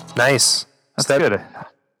 Nice. That's good.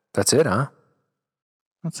 That's it, huh?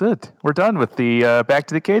 That's it. We're done with the Back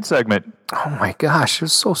to the Cade segment. Oh my gosh, it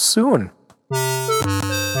was so soon.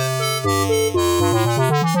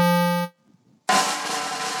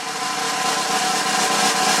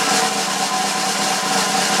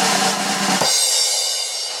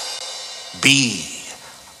 Be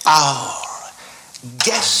our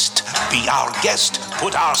guest. Be our guest.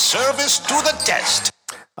 Put our service to the test.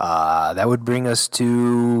 That would bring us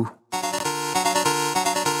to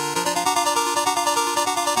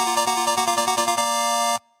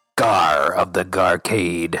Gar of the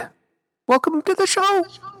Garcade. Welcome to the show.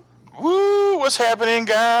 Woo! What's happening,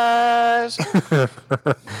 guys?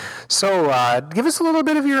 So, give us a little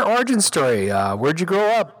bit of your origin story. Where'd you grow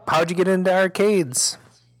up? How'd you get into arcades?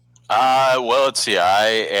 Well, let's see. I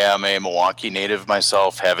am a Milwaukee native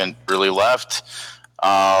myself. Haven't really left.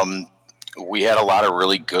 We had a lot of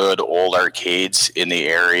really good old arcades in the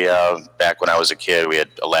area back when I was a kid. We had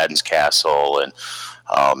Aladdin's Castle, and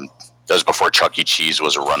that was before Chuck E. Cheese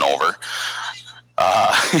was a run over.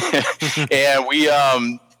 And we,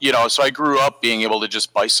 so I grew up being able to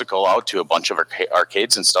just bicycle out to a bunch of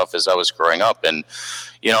arcades and stuff as I was growing up. And,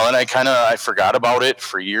 and I forgot about it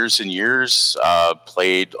for years and years,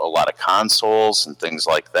 played a lot of consoles and things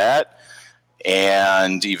like that.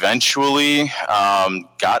 And eventually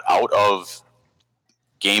got out of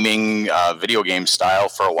gaming, video game style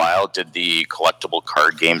for a while, did the collectible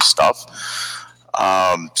card game stuff.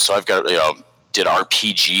 So I've got, did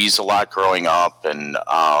RPGs a lot growing up. And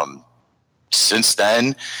since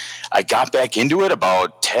then, I got back into it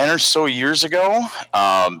about 10 or so years ago.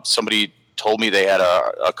 Somebody told me they had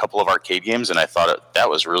a couple of arcade games, and I thought that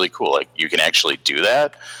was really cool. Like, you can actually do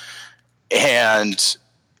that. And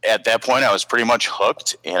at that point, I was pretty much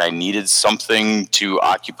hooked, and I needed something to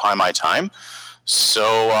occupy my time. So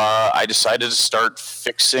I decided to start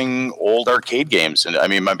fixing old arcade games. And I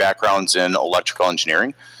mean, my background's in electrical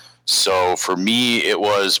engineering. So for me, it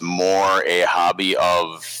was more a hobby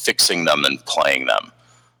of fixing them than playing them.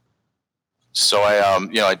 So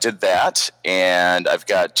I did that, and I've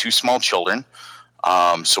got 2 small children.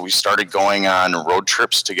 So we started going on road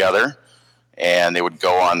trips together and they would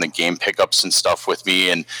go on the game pickups and stuff with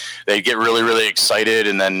me, and they'd get really, really excited.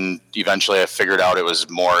 And then eventually I figured out it was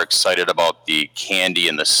more excited about the candy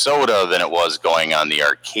and the soda than it was going on the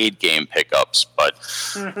arcade game pickups. But,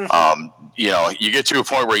 you get to a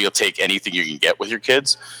point where you'll take anything you can get with your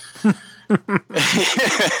kids.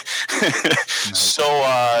 So,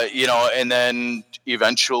 and then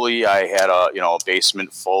eventually I had a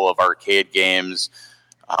basement full of arcade games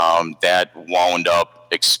that wound up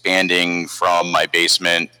expanding from my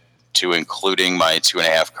basement to including my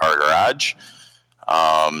 2.5 car garage.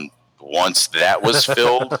 Once that was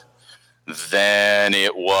filled, then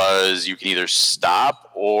it was, you can either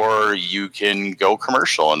stop or you can go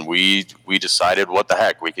commercial. And we decided, what the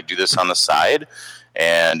heck, we could do this on the side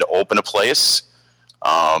and open a place.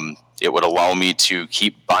 It would allow me to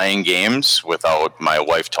keep buying games without my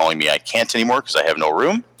wife telling me I can't anymore because I have no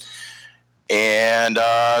room. And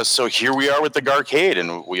so here we are with the Garcade,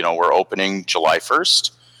 and we're opening July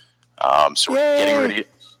 1st. So we're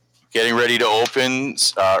getting ready to open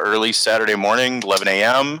early Saturday morning, 11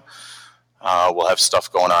 a.m. We'll have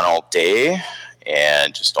stuff going on all day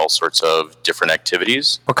and just all sorts of different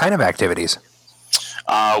activities. What kind of activities?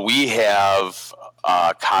 We have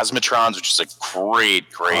Cosmotrons, which is a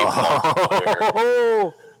great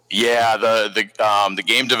multiplayer. Yeah, the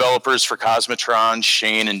game developers for Cosmotron,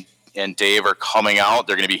 Shane and Dave, are coming out.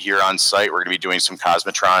 They're going to be here on site. We're going to be doing some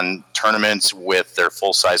Cosmotron tournaments with their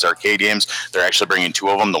full-size arcade games. They're actually bringing 2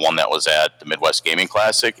 of them, the one that was at the Midwest Gaming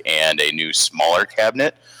Classic and a new smaller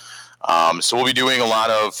cabinet. So we'll be doing a lot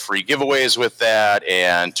of free giveaways with that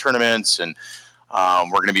and tournaments, and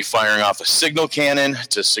we're going to be firing off a signal cannon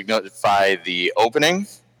to signify the opening.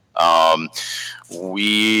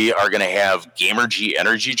 We are going to have Gamergy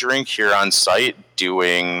Energy Drink here on site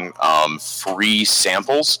doing free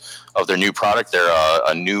samples of their new product. They're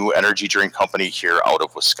a new energy drink company here out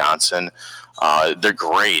of Wisconsin. They're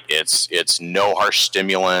great. It's no harsh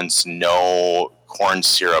stimulants, no corn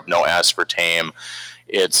syrup, no aspartame.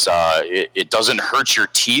 It doesn't hurt your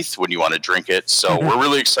teeth when you want to drink it. So we're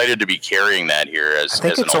really excited to be carrying that here as I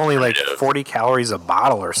think it's only like 40 calories a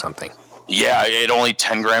bottle or something. Yeah, it only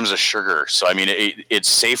 10 grams of sugar. So, I mean, it's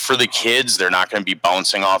safe for the kids. They're not going to be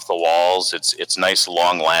bouncing off the walls. It's nice,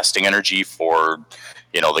 long-lasting energy for,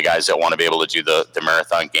 the guys that want to be able to do the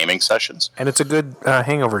marathon gaming sessions. And it's a good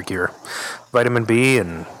hangover cure. Vitamin B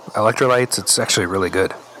and electrolytes. It's actually really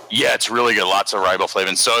good. Yeah, it's really good. Lots of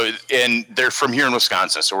riboflavin. So, and they're from here in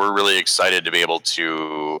Wisconsin, so we're really excited to be able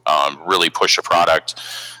to really push a product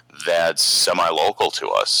that's semi-local to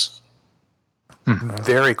us.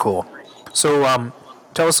 Very cool. So,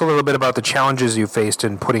 tell us a little bit about the challenges you faced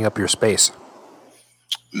in putting up your space.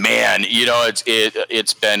 Man,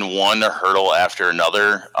 it's been one hurdle after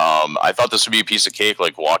another. I thought this would be a piece of cake,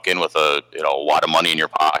 like walk in with a lot of money in your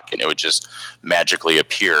pocket and it would just magically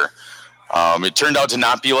appear. It turned out to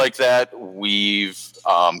not be like that. We've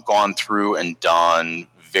gone through and done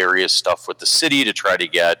various stuff with the city to try to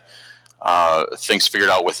get things figured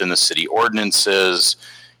out within the city ordinances.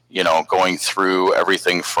 Going through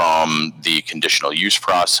everything from the conditional use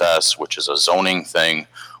process, which is a zoning thing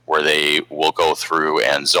where they will go through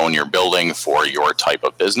and zone your building for your type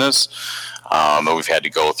of business. And we've had to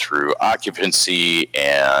go through occupancy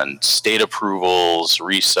and state approvals,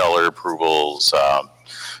 reseller approvals.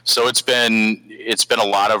 So it's been a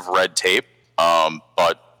lot of red tape,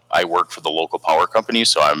 but I work for the local power company,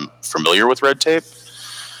 so I'm familiar with red tape.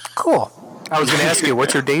 Cool. I was going to ask you,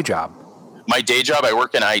 what's your day job? My day job, I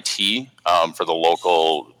work in IT for the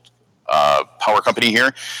local power company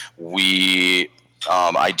here.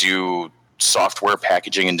 I do software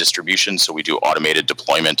packaging and distribution, so we do automated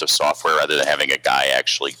deployment of software rather than having a guy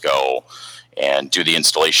actually go and do the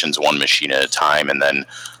installations one machine at a time. And then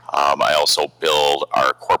I also build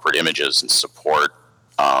our corporate images and support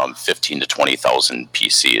 15 to 20,000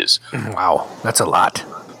 PCs. Wow, that's a lot.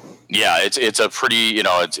 Yeah, it's a pretty,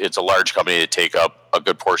 it's a large company to take up a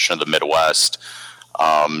good portion of the Midwest.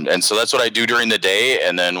 And so that's what I do during the day.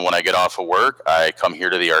 And then when I get off of work, I come here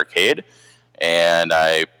to the arcade and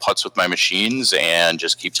I putz with my machines and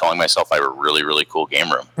just keep telling myself I have a really, really cool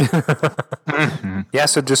game room. Yeah,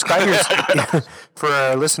 so describe your, for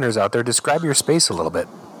our listeners out there, describe your space a little bit.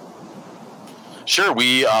 Sure.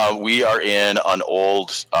 We are in an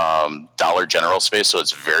old Dollar General space, so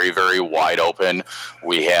it's very, very wide open.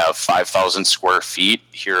 We have 5,000 square feet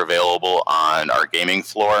here available on our gaming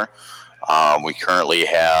floor. We currently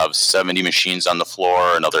have 70 machines on the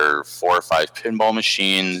floor, another 4 or 5 pinball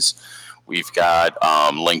machines. We've got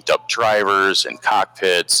linked up drivers and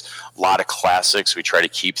cockpits, a lot of classics. We try to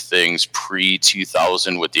keep things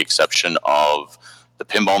pre-2000 with the exception of the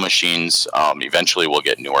pinball machines. Eventually we'll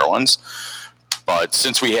get newer ones. But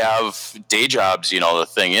since we have day jobs, the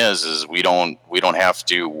thing is we don't have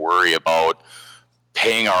to worry about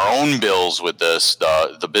paying our own bills with this.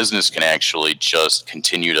 The business can actually just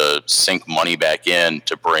continue to sink money back in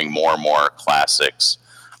to bring more and more classics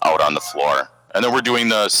out on the floor. And then we're doing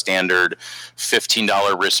the standard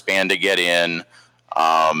 $15 wristband to get in.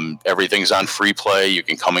 Everything's on free play. You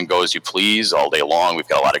can come and go as you please all day long. We've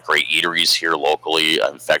got a lot of great eateries here locally.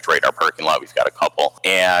 In fact, right in our parking lot, we've got a couple.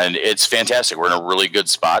 And it's fantastic. We're in a really good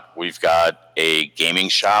spot. We've got a gaming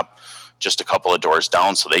shop just a couple of doors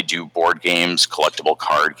down. So they do board games, collectible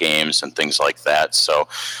card games, and things like that. So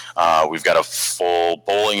we've got a full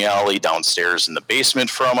bowling alley downstairs in the basement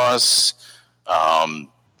from us.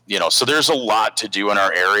 So there's a lot to do in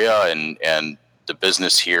our area, and the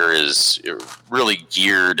business here is really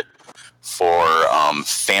geared for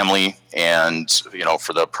family and,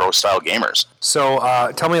 for the pro style gamers. So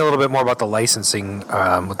tell me a little bit more about the licensing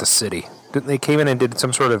with the city. They came in and did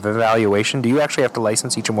some sort of evaluation. Do you actually have to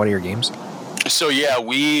license each one of your games? So yeah,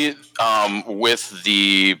 we, with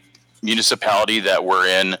the municipality that we're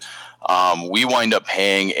in, we wind up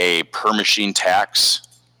paying a per machine tax.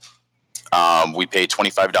 We pay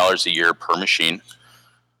 $25 a year per machine.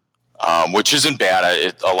 Which isn't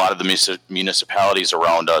bad. A lot of the municipalities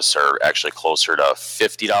around us are actually closer to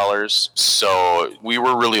 $50. So we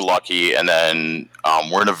were really lucky. And then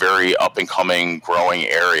we're in a very up-and-coming, growing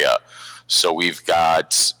area. So we've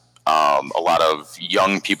got a lot of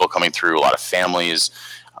young people coming through, a lot of families.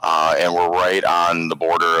 And we're right on the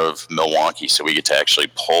border of Milwaukee. So we get to actually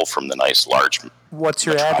pull from the nice, large... What's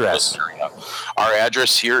your address? Area. Our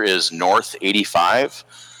address here is North 85...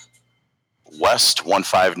 West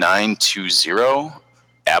 15920,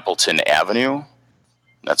 Appleton Avenue.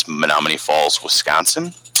 That's Menominee Falls,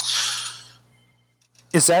 Wisconsin.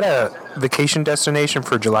 Is that a vacation destination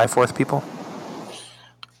for July 4th people?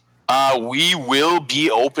 We will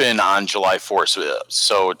be open on July 4th.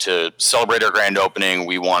 So to celebrate our grand opening,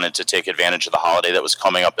 we wanted to take advantage of the holiday that was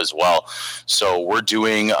coming up as well. So we're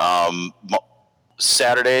doing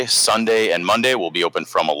Saturday, Sunday, and Monday. We'll be open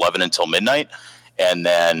from 11 until midnight. And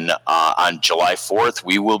then on July 4th,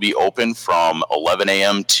 we will be open from 11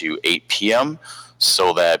 a.m. to 8 p.m.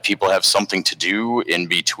 so that people have something to do in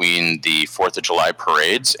between the 4th of July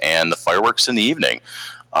parades and the fireworks in the evening.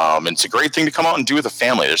 It's a great thing to come out and do with a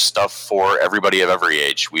family. There's stuff for everybody of every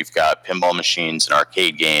age. We've got pinball machines and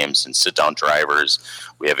arcade games and sit-down drivers.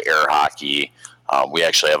 We have air hockey. We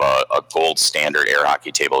actually have a gold standard air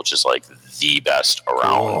hockey table, which is like the best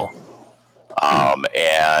around. Oh.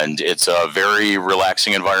 And it's a very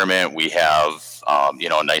relaxing environment. We have,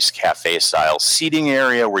 a nice cafe style seating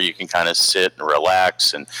area where you can kind of sit and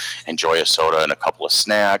relax and enjoy a soda and a couple of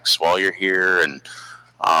snacks while you're here. And,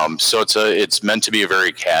 so it's meant to be a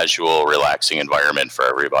very casual, relaxing environment for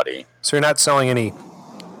everybody. So you're not selling any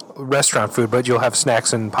restaurant food, but you'll have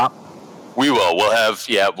snacks and pop? We will. We'll have,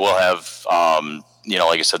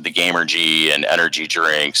 like I said, the Gamer G and energy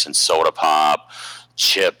drinks and soda pop,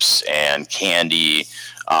 chips and candy.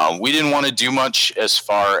 We didn't want to do much as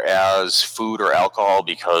far as food or alcohol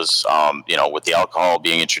because, with the alcohol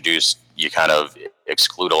being introduced, you kind of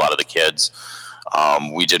exclude a lot of the kids.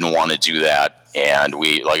 We didn't want to do that. And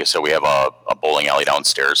like I said, we have a bowling alley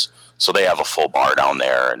downstairs. So they have a full bar down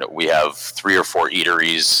there. And we have 3 or 4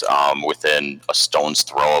 eateries within a stone's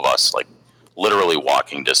throw of us, like literally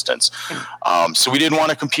walking distance. So we didn't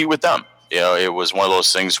want to compete with them. It was one of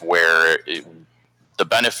those things where the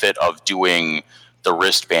benefit of doing the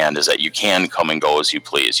wristband is that you can come and go as you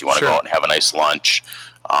please. You want to go out and have a nice lunch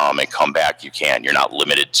and come back, you can. You're not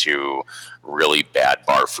limited to really bad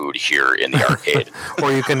bar food here in the arcade.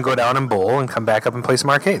 Or you can go down and bowl and come back up and play some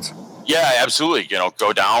arcades. Yeah, absolutely.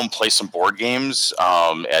 Go down, play some board games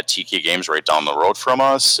at TK Games right down the road from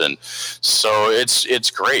us. And so it's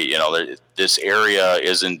great. This area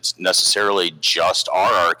isn't necessarily just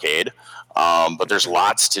our arcade. But there's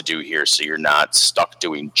lots to do here, so you're not stuck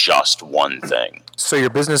doing just one thing. So your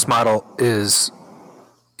business model is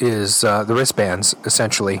the wristbands,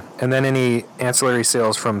 essentially, and then any ancillary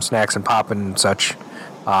sales from snacks and pop and such.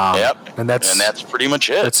 Yep, and that's pretty much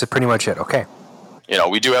it. That's pretty much it, okay.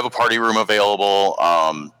 We do have a party room available,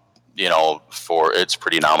 it's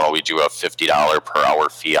pretty nominal. We do a $50 per hour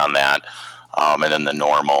fee on that, and then the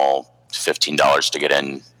normal $15 to get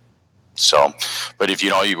in. So, but if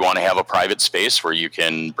you want to have a private space where you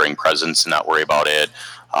can bring presents and not worry about it,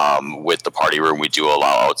 with the party room, we do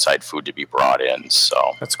allow outside food to be brought in.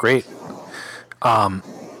 So that's great.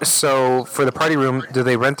 So for the party room, do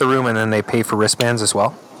they rent the room and then they pay for wristbands as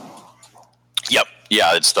well? Yep.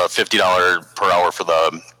 Yeah, it's the $50 per hour for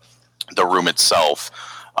the room itself,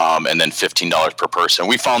 and then $15 per person.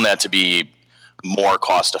 We found that to be more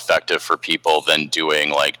cost effective for people than doing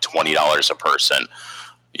like $20 a person.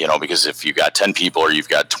 Because if you've got 10 people or you've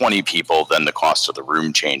got 20 people, then the cost of the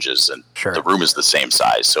room changes, and the room is the same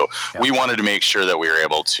size. So we wanted to make sure that we were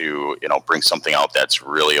able to, bring something out that's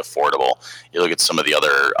really affordable. You look at some of the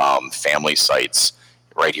other family sites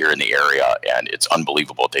right here in the area, and it's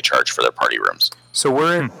unbelievable what they charge for their party rooms. So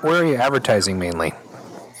where are you advertising mainly?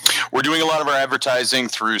 We're doing a lot of our advertising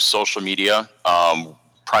through social media,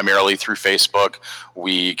 primarily through Facebook.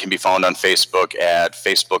 We can be found on Facebook at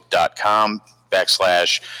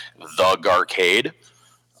facebook.com/thegarcade.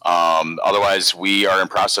 Otherwise, we are in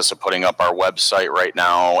process of putting up our website right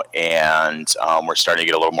now, and we're starting to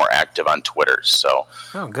get a little more active on Twitter. So,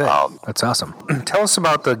 good. That's awesome. Tell us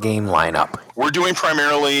about the game lineup. We're doing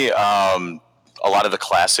primarily a lot of the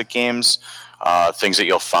classic games, things that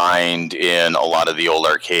you'll find in a lot of the old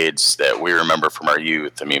arcades that we remember from our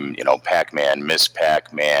youth. I mean, Pac-Man, Miss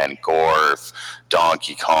Pac-Man, Gorf,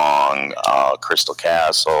 Donkey Kong, Crystal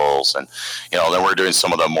Castles, and then we're doing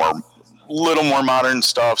some of the little more modern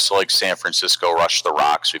stuff. So like San Francisco Rush the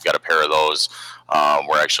Rocks, we've got a pair of those.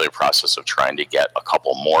 We're actually in the process of trying to get a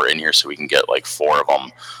couple more in here so we can get like 4 of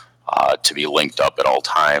them to be linked up at all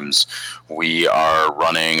times. We are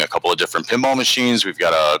running a couple of different pinball machines. We've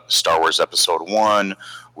got a Star Wars Episode 1.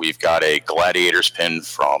 We've got a Gladiators pin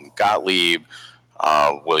from Gottlieb,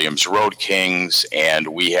 Williams Road Kings, and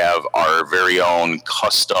we have our very own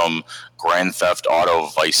custom Grand Theft Auto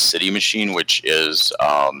Vice City machine, which is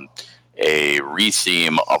a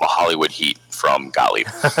re-theme of a Hollywood Heat from Gottlieb.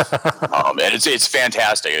 And it's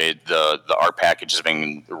fantastic. The art package has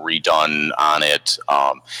been redone on it,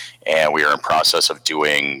 and we are in process of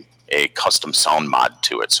doing a custom sound mod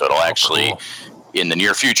to it. So it'll actually, in the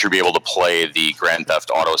near future, be able to play the Grand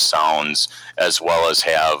Theft Auto sounds, as well as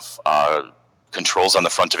have controls on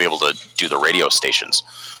the front to be able to do the radio stations.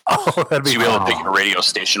 That'd be so you'll be able to pick your radio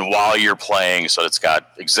station while you're playing, so it's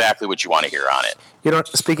got exactly what you want to hear on it.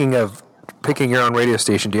 Speaking of picking your own radio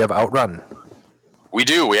station, do you have Outrun? We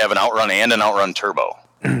do. We have an Outrun and an Outrun Turbo.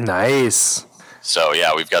 Nice. So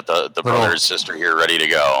yeah, we've got the brother and sister here ready to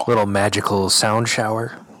go. Little magical sound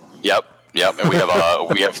shower. Yep. And we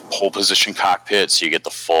have pole position cockpit, so you get the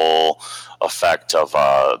full effect of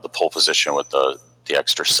the pole position with the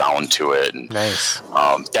extra sound to it. And, nice.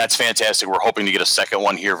 That's fantastic. We're hoping to get a second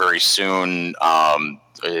one here very soon.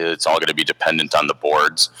 It's all going to be dependent on the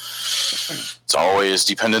boards. It's always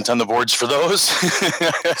dependent on the boards for those,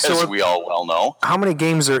 as we all well know. How many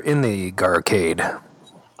games are in the Garcade?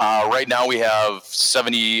 Right now we have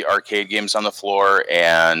 70 arcade games on the floor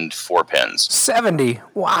and 4 pins. 70?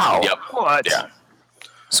 Wow. Yep. What? Yeah.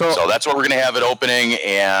 So that's what we're going to have at opening,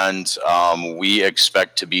 and we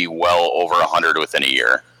expect to be well over 100 within a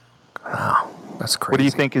year. Wow, that's crazy. What do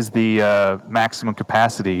you think is the maximum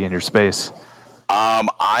capacity in your space?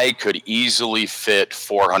 I could easily fit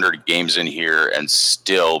 400 games in here and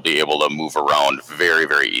still be able to move around very,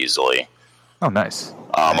 very easily. Oh, nice.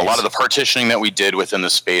 A lot of the partitioning that we did within the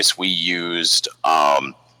space, we used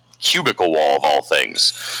cubicle wall of all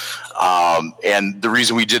things. And the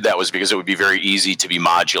reason we did that was because it would be very easy to be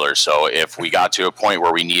modular. So if we got to a point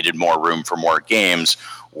where we needed more room for more games,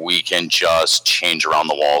 we can just change around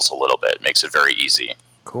the walls a little bit. It makes it very easy.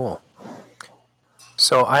 Cool.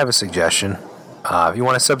 So I have a suggestion. If you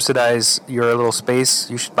want to subsidize your little space,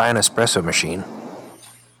 you should buy an espresso machine.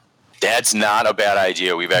 That's not a bad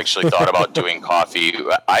idea. We've actually thought about doing coffee.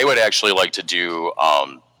 I would actually like to do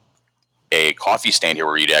a coffee stand here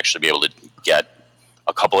where you'd actually be able to get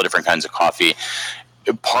a couple of different kinds of coffee,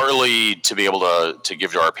 partly to be able to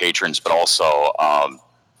give to our patrons, but also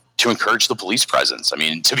to encourage the police presence. I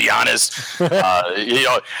mean, to be honest,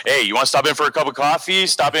 hey, you want to stop in for a cup of coffee?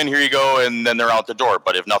 Stop in, here you go, and then they're out the door.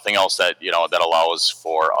 But if nothing else, that allows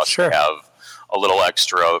for us to have a little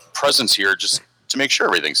extra presence here, just to make sure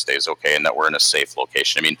everything stays okay and that we're in a safe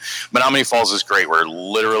location. I mean, Menominee Falls is great. We're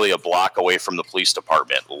literally a block away from the police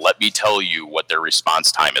department. Let me tell you what their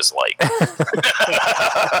response time is like.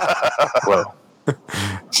 Whoa.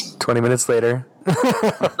 20 minutes later.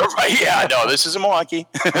 Right, yeah, no, this is in Milwaukee.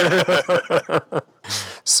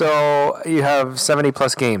 So you have 70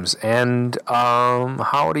 plus games, and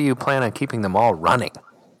how do you plan on keeping them all running?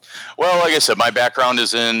 Well, like I said, my background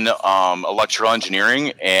is in electrical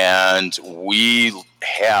engineering, and we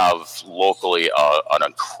have locally an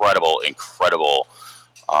incredible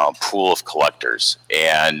pool of collectors.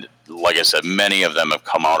 And like I said, many of them have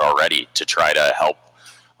come out already to try to help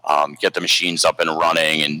get the machines up and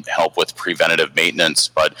running and help with preventative maintenance.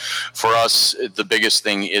 But for us, the biggest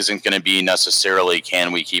thing isn't going to be necessarily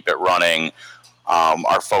can we keep it running.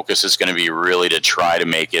 Our focus is going to be really to try to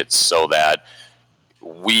make it so that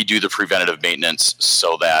we do the preventative maintenance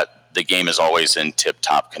so that the game is always in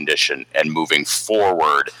tip-top condition, and moving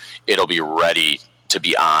forward, it'll be ready to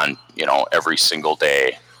be on, every single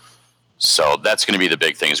day. So that's going to be the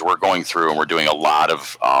big thing, is we're going through and we're doing a lot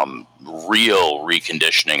of real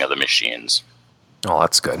reconditioning of the machines. Oh,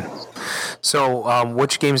 that's good. So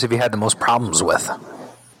which games have you had the most problems with?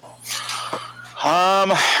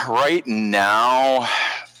 Right now,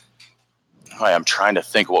 I'm trying to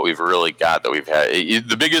think what we've really got that we've had.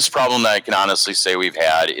 The biggest problem that I can honestly say we've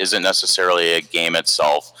had isn't necessarily a game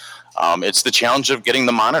itself. It's the challenge of getting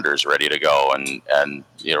the monitors ready to go and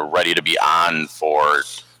ready to be on for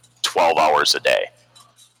 12 hours a day.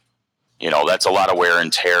 That's a lot of wear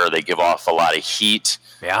and tear. They give off a lot of heat.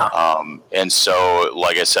 Yeah. And so,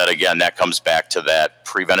 like I said, again, that comes back to that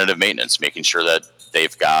preventative maintenance, making sure that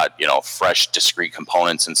they've got, fresh, discrete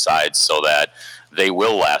components inside so that they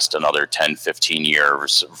will last another 10, 15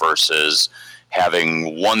 years versus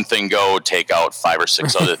having one thing go, take out 5 or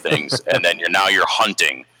 6 other things, and then you're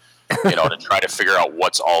hunting, to try to figure out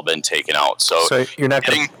what's all been taken out. So you're not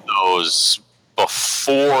getting those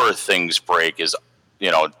before things break is,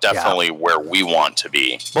 definitely where we want to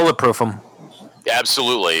be. Bulletproof them.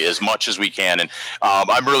 Absolutely, as much as we can. And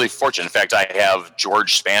I'm really fortunate. In fact, I have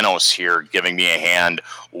George Spanos here giving me a hand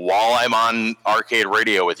while I'm on Arcade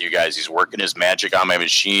Radio with you guys. He's working his magic on my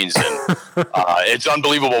machines, and it's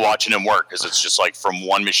unbelievable watching him work, because it's just like from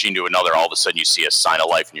one machine to another, all of a sudden you see a sign of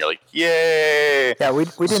life, and you're like, yay! Yeah, we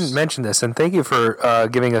didn't mention this, and thank you for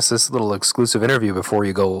giving us this little exclusive interview before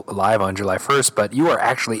you go live on July 1st, but you are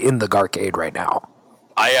actually in the Garcade right now.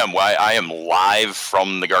 I am live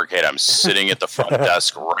from the Garcade. I'm sitting at the front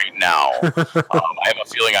desk right now. I have a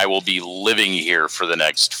feeling I will be living here for the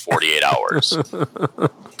next 48 hours.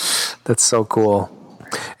 That's so cool.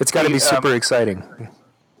 It's got to be super exciting.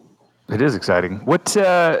 It is exciting. What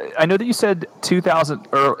I know that you said 2,000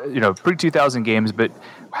 or pre-2000 games, but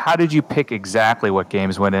how did you pick exactly what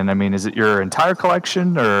games went in? I mean, is it your entire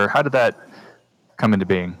collection, or how did that come into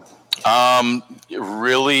being?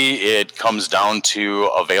 Really, it comes down to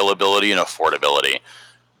availability and affordability.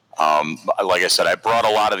 Like I said, I brought a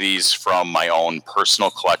lot of these from my own personal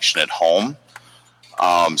collection at home.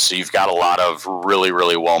 So you've got a lot of really,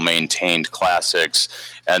 really well-maintained classics.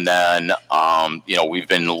 And then, we've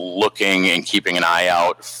been looking and keeping an eye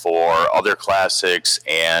out for other classics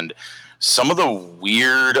and some of the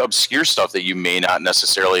weird, obscure stuff that you may not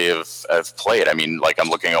necessarily have played. I mean, like I'm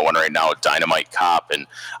looking at one right now, Dynamite Cop, and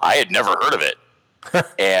I had never heard of it.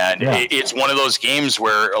 And it's one of those games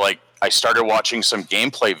where, like, I started watching some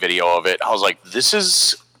gameplay video of it. I was like, this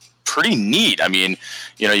is pretty neat. I mean,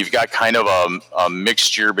 you've got kind of a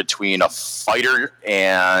mixture between a fighter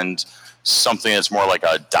and something that's more like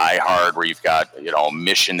a Die Hard, where you've got, a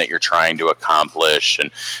mission that you're trying to accomplish.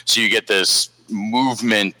 And so you get this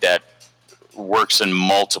movement that works in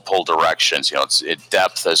multiple directions. It's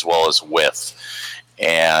depth as well as width.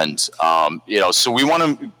 And, so we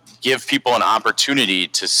want to give people an opportunity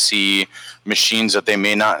to see machines that they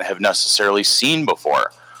may not have necessarily seen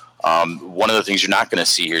before. One of the things you're not going to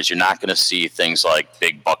see here is you're not going to see things like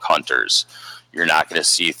Big Buck Hunters. You're not going to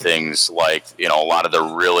see things like, a lot of the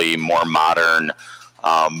really more modern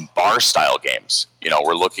bar style games.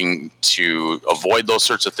 We're looking to avoid those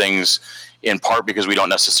sorts of things, in part because we don't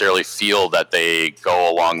necessarily feel that they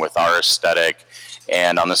go along with our aesthetic.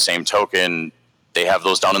 And on the same token, they have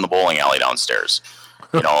those down in the bowling alley downstairs.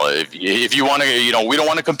 If you want to, we don't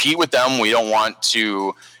want to compete with them. We don't want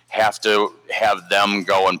to have them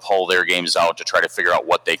go and pull their games out to try to figure out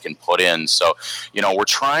what they can put in. So, we're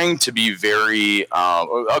trying to be very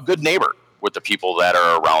a good neighbor with the people that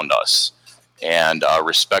are around us, and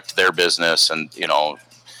respect their business, and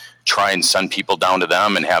try and send people down to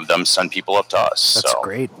them and have them send people up to us. That's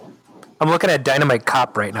great. I'm looking at Dynamite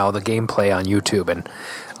Cop right now, the gameplay on YouTube, and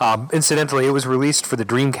incidentally, it was released for the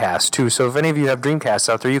Dreamcast too. So if any of you have Dreamcasts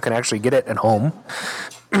out there, you can actually get it at home.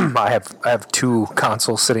 I have 2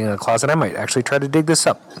 consoles sitting in a closet. I might actually try to dig this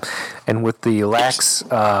up. And with the lax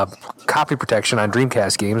copy protection on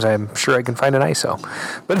Dreamcast games, I'm sure I can find an ISO.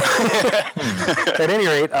 But at any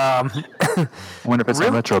rate, I wonder if it's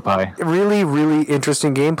on RetroPie. Really, really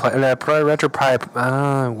interesting gameplay. And RetroPie,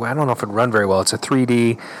 I don't know if it run very well. It's a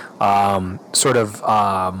 3D sort of.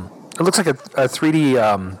 It looks like a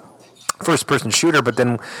 3D first-person shooter, but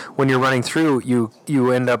then when you're running through,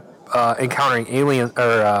 you end up encountering alien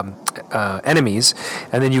or enemies,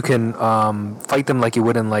 and then you can fight them like you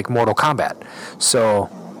would in like Mortal Kombat. So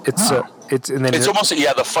it's almost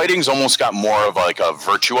the fighting's almost got more of like a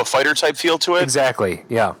Virtua Fighter type feel to it. Exactly,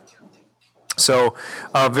 yeah. So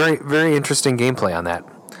very, very interesting gameplay on that.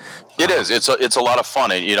 It is. It's a lot of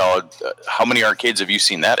fun. And, how many arcades have you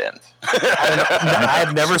seen that in?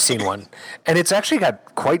 I've never seen one. And it's actually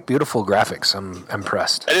got quite beautiful graphics. I'm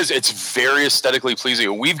impressed. It is. It's very aesthetically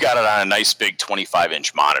pleasing. We've got it on a nice big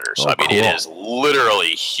 25-inch monitor. So, cool. it is literally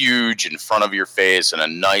huge in front of your face and a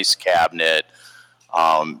nice cabinet.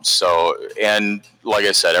 And like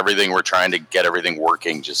I said, we're trying to get everything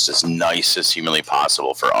working just as nice as humanly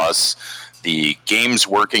possible for us. The game's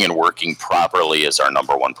working and working properly is our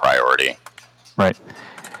number one priority. Right.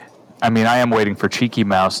 I mean, I am waiting for Cheeky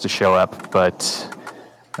Mouse to show up, but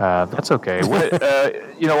that's okay.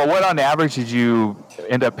 What on average did you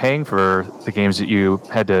end up paying for the games that you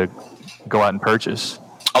had to go out and purchase?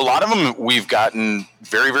 A lot of them we've gotten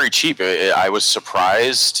very, very cheap. I was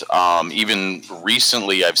surprised. Even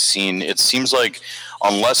recently, I've seen, it seems like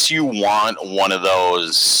unless you want one of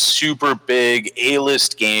those super big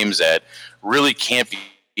A-list games that really can't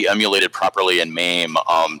be emulated properly in MAME,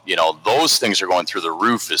 those things are going through the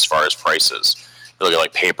roof as far as prices. You look at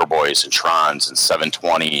like Paperboys and Trons and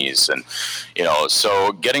 720s. And,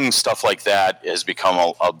 so getting stuff like that has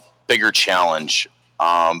become a bigger challenge.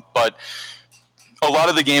 But a lot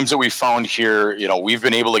of the games that we found here, we've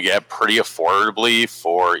been able to get pretty affordably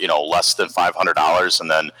for, less than $500. And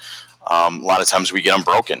then a lot of times we get them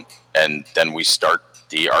broken. And then we start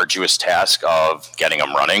the arduous task of getting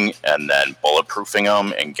them running and then bulletproofing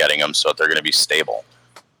them and getting them so that they're going to be stable.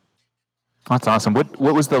 That's awesome. What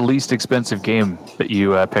was the least expensive game that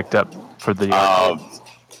you picked up for the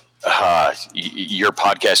your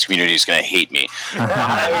podcast community is going to hate me.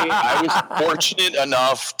 I was fortunate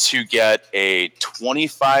enough to get a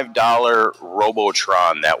 $25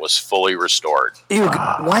 Robotron that was fully restored. Ew,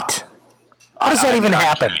 what? How does that even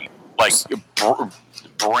happen? Like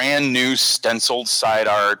brand new stenciled side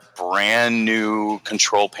art, brand new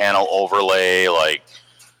control panel overlay, like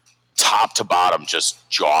top to bottom, just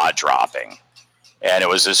jaw dropping. And it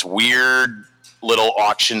was this weird little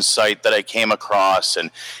auction site that I came across, and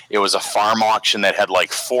it was a farm auction that had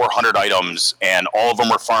like 400 items, and all of them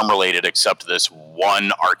were farm related except this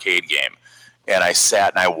one arcade game. And I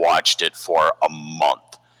sat and I watched it for a month.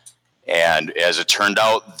 And as it turned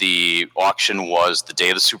out, the auction was the day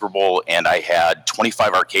of the Super Bowl, and I had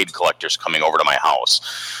 25 arcade collectors coming over to my house.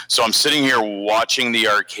 So I'm sitting here watching the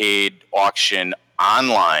arcade auction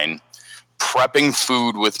online, prepping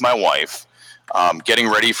food with my wife, getting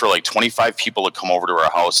ready for like 25 people to come over to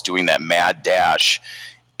our house, doing that mad dash.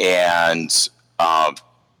 And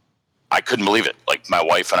I couldn't believe it. Like, my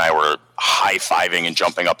wife and I were high-fiving and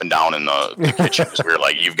jumping up and down in the kitchen because we were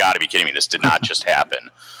like, you've got to be kidding me. This did not just happen.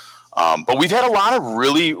 But we've had a lot of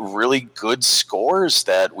really, really good scores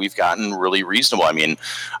that we've gotten really reasonable. I mean,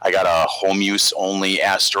 I got a home use only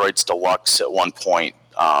Asteroids Deluxe at one point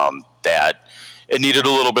that it needed a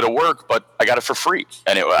little bit of work, but I got it for free.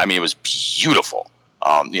 And it was beautiful.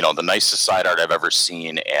 The nicest side art I've ever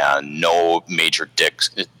seen, and no major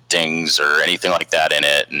dings or anything like that in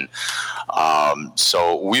it. And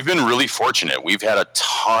so we've been really fortunate. We've had a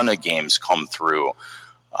ton of games come through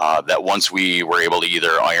that once we were able to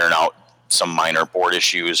either iron out some minor board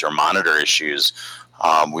issues or monitor issues,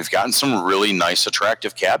 we've gotten some really nice,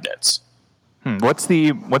 attractive cabinets. What's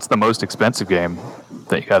the most expensive game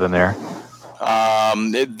that you got in there?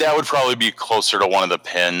 That would probably be closer to one of the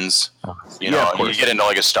pins. You get into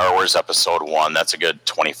like a Star Wars Episode 1, that's a good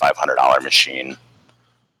 $2,500 machine.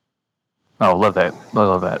 Oh, love that. I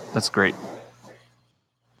love that. That's great.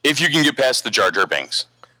 If you can get past the Jar Jar Binks.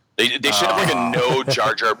 They should have like a no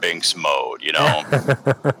Jar Jar Binks mode, Not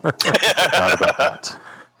about that.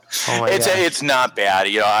 Oh it's not bad.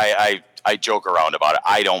 I joke around about it.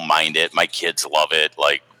 I don't mind it. My kids love it.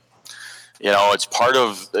 Like, it's part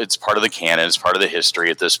of the canon. It's part of the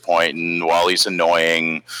history at this point. And while he's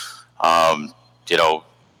annoying,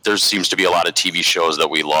 there seems to be a lot of TV shows that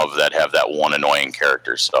we love that have that one annoying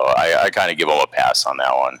character. So I kind of give him a pass on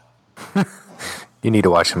that one. You need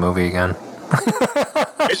to watch the movie again.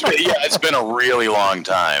 It's been a really long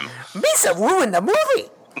time. Misa ruined the movie.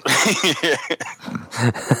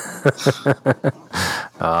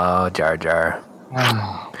 Oh, Jar Jar.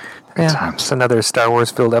 It's another Star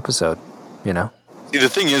Wars filled episode, See, the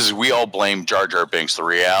thing is, we all blame Jar Jar Binks. The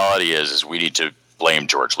reality is we need to blame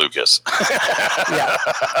George Lucas. Yeah.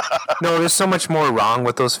 No, there's so much more wrong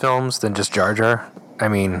with those films than just Jar Jar. I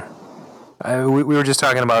mean, we were just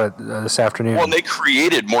talking about it this afternoon. Well, and they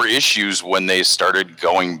created more issues when they started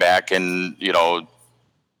going back and,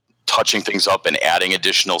 touching things up and adding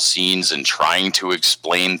additional scenes and trying to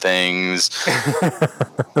explain things.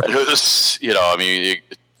 It was, you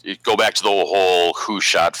go back to the whole who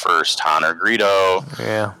shot first, Han or Greedo.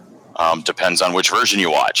 Yeah. Depends on which version you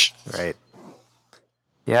watch. Right.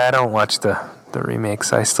 Yeah, I don't watch the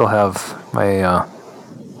remakes. I still have my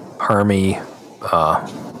Harmy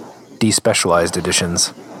despecialized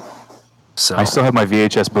editions. So I still have my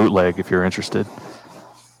VHS bootleg if you're interested.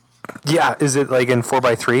 Yeah, is it like in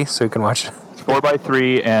 4x3 so you can watch it?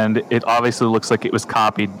 4x3, and it obviously looks like it was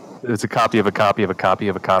copied. It's a copy of a copy of a copy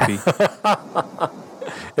of a copy.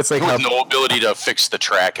 It's like with no ability to fix the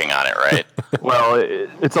tracking on it, right? Well,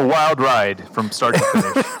 it's a wild ride from start to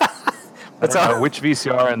finish. I don't know which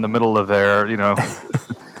VCR in the middle of there,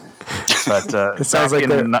 But it sounds like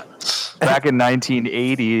back in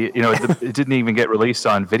 1980, it didn't even get released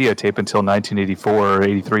on videotape until 1984 or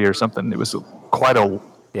 83 or something. It was quite a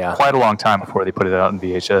long time before they put it out in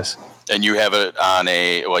VHS. And you have it on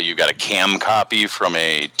you got a cam copy from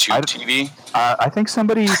a tube TV? I think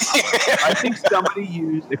somebody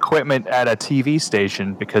used equipment at a TV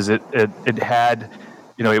station because it had,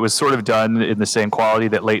 it was sort of done in the same quality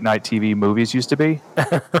that late night TV movies used to be.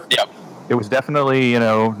 Yep. It was definitely,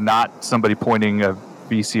 not somebody pointing a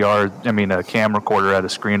a cam recorder at a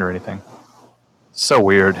screen or anything. So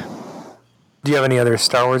weird. Do you have any other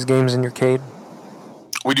Star Wars games in your arcade?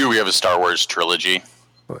 We do. We have a Star Wars trilogy.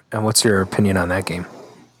 And what's your opinion on that game?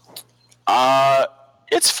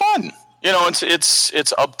 It's fun. It's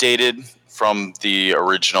updated from the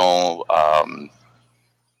original,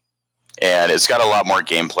 and it's got a lot more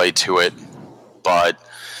gameplay to it, but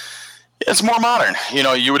it's more modern.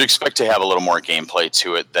 You would expect to have a little more gameplay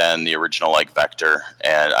to it than the original, like Vector.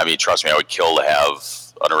 And I mean, trust me, I would kill to have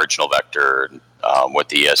an original Vector with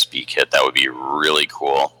the ESP kit. That would be really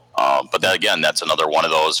cool. But then again, that's another one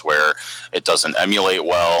of those where it doesn't emulate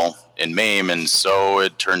well in MAME, and so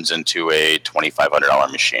it turns into a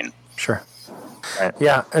 $2,500 machine. Sure. Right.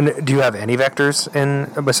 Yeah, and do you have any Vectors in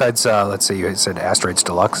besides, let's say you said Asteroids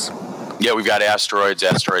Deluxe? Yeah, we've got Asteroids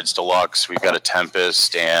Deluxe, we've got a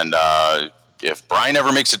Tempest, and if Brian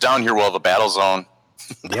ever makes it down here, we'll have a Battle Zone.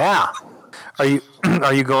 Yeah. Are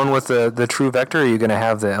you going with the true Vector, or are you going to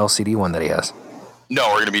have the LCD one that he has?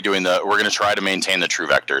 No, we're going to try to maintain the true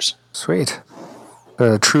Vectors. Sweet.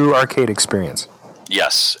 The true arcade experience.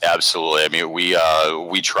 Yes, absolutely. I mean,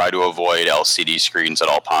 we try to avoid LCD screens at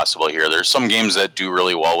all possible here. There's some games that do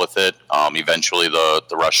really well with it. Eventually, the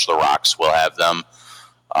Rush to the Rocks will have them.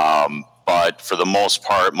 But for the most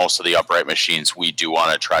part, most of the upright machines, we do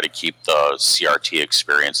want to try to keep the CRT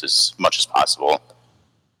experience as much as possible.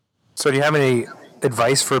 So do you have any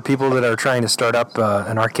advice for people that are trying to start up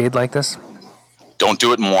an arcade like this? Don't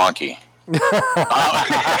do it in Milwaukee. Stay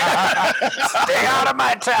out of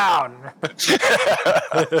my town.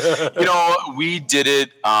 We did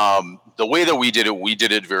it the way that we did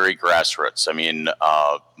it very grassroots. I mean,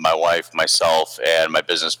 my wife, myself, and my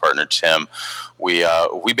business partner Tim, we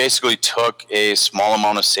basically took a small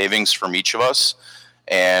amount of savings from each of us,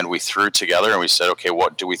 and we threw it together, and we said, okay,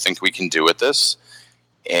 what do we think we can do with this?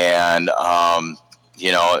 And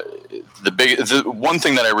the one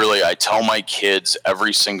thing that I tell my kids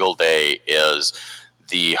every single day is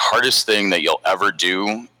the hardest thing that you'll ever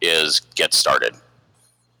do is get started.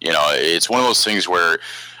 It's one of those things where,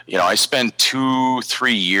 I spent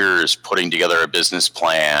 2-3 years putting together a business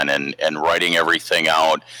plan and writing everything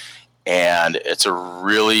out. And it's a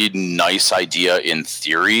really nice idea in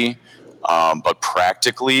theory, but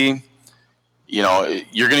practically,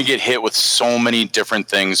 you're going to get hit with so many different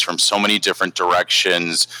things from so many different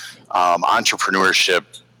directions.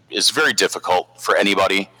 Entrepreneurship is very difficult for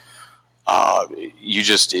anybody.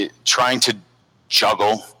 Trying to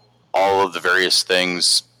juggle all of the various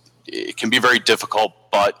things, it can be very difficult,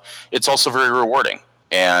 but it's also very rewarding.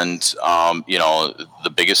 And,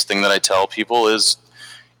 the biggest thing that I tell people is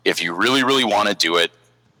if you really, really want to do it,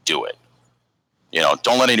 do it.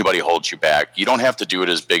 Don't let anybody hold you back. You don't have to do it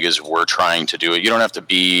as big as we're trying to do it. You don't have to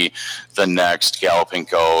be the next Galloping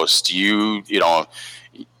Ghost. You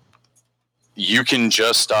can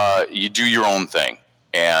just, you do your own thing,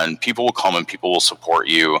 and people will come and people will support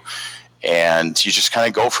you, and you just kind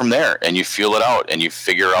of go from there, and you feel it out, and you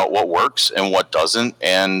figure out what works and what doesn't,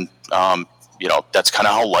 and, that's kind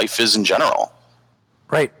of how life is in general.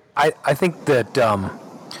 Right. I think that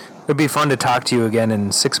it'd be fun to talk to you again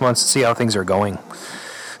in 6 months to see how things are going.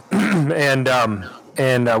 and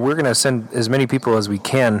we're going to send as many people as we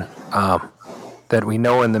can that we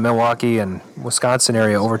know in the Milwaukee and Wisconsin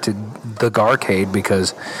area over to the Garcade,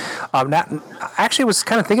 because actually I was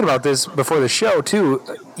kind of thinking about this before the show too.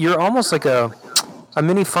 You're almost like a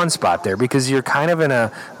mini fun spot there, because you're kind of in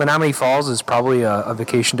Menominee Falls is probably a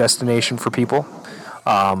vacation destination for people.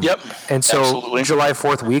 Yep. And so absolutely. July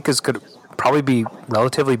 4th week is probably be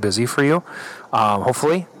relatively busy for you.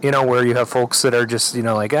 Hopefully, where you have folks that are just,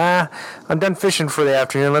 like, I'm done fishing for the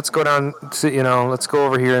afternoon. Let's go down to, let's go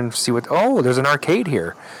over here and see there's an arcade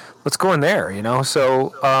here. Let's go in there,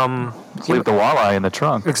 So, leave the walleye in the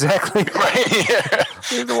trunk. Exactly. Right.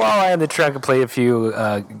 Leave the walleye in the trunk and play a few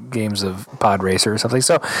games of Pod Racer or something.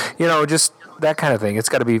 So, just that kind of thing. It's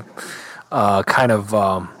got to be kind of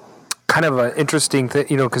an interesting thing,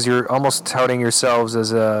 because you're almost touting yourselves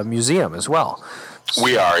as a museum as well.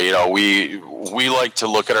 We are, we like to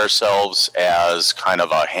look at ourselves as kind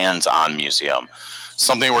of a hands-on museum.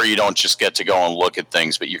 Something where you don't just get to go and look at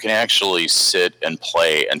things, but you can actually sit and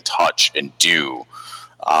play and touch and do.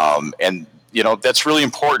 And, that's really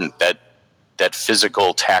important, that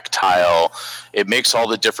physical, tactile, it makes all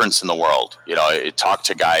the difference in the world. Talk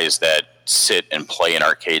to guys that sit and play in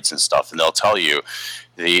arcades and stuff, and they'll tell you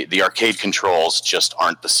the arcade controls just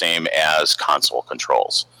aren't the same as console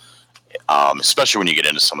controls, especially when you get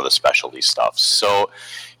into some of the specialty stuff. So,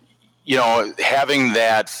 having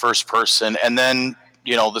that first person, and then,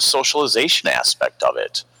 the socialization aspect of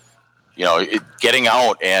it, getting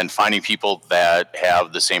out and finding people that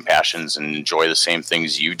have the same passions and enjoy the same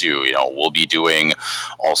things you do. We'll be doing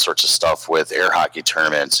all sorts of stuff with air hockey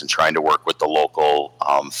tournaments and trying to work with the local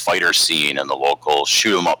fighter scene and the local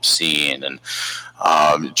shoot 'em up scene, and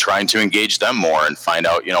trying to engage them more and find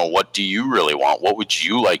out, what do you really want? What would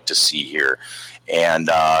you like to see here? And,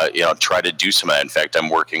 try to do some of that. In fact, I'm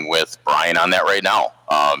working with Brian on that right now,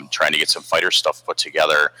 trying to get some fighter stuff put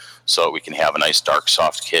together so that we can have a nice dark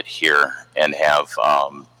soft kit here and have,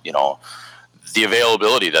 the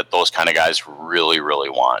availability that those kind of guys really, really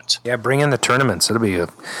want. Yeah, bring in the tournaments. It'll be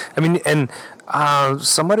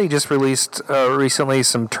somebody just released recently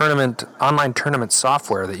some online tournament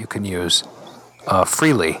software that you can use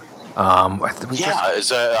freely. Is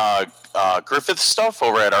that Griffith stuff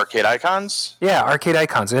over at Arcade Icons? Yeah, Arcade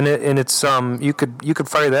Icons, and it's you could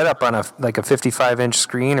fire that up on a 55-inch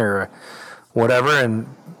screen or whatever, and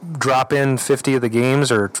drop in 50 of the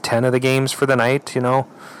games or 10 of the games for the night, And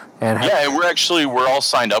we're all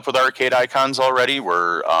signed up with Arcade Icons already.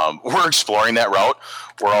 We're exploring that route.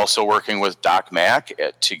 We're also working with Doc Mac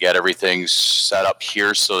to get everything set up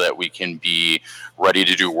here so that we can be ready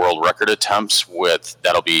to do world record attempts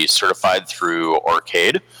that'll be certified through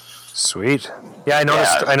Arcade. Sweet. Yeah,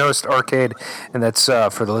 I noticed Arcade, and that's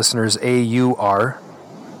for the listeners, AUR-cade,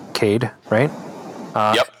 right?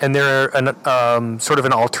 Yep. And they're sort of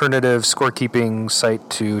an alternative scorekeeping site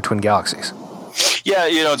to Twin Galaxies. Yeah,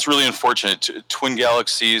 it's really unfortunate. Twin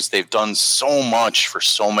Galaxies, they've done so much for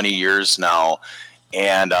so many years now,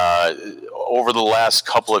 and over the last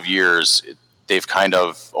couple of years, they've kind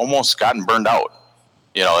of almost gotten burned out.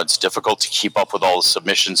 It's difficult to keep up with all the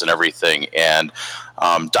submissions and everything, and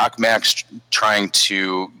Doc Mac's trying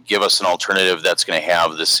to give us an alternative that's going to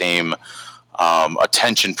have the same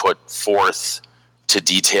attention put forth to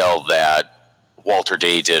detail that Walter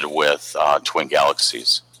Day did with Twin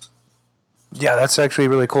Galaxies. Yeah, that's actually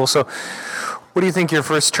really cool. So, what do you think your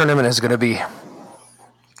first tournament is going to be?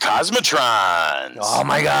 Cosmotrons. Oh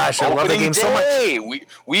my gosh, I love the game so much.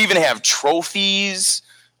 We even have trophies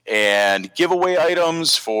and giveaway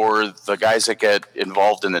items for the guys that get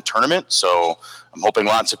involved in the tournament. So I'm hoping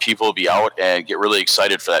lots of people will be out and get really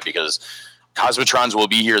excited for that, because Cosmotrons will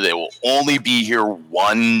be here. They will only be here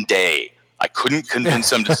one day. I couldn't convince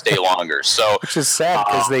them to stay longer. So, which is sad,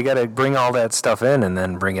 because they got to bring all that stuff in and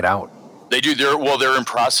then bring it out. They do. They're in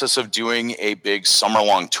process of doing a big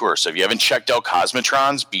summer-long tour. So if you haven't checked out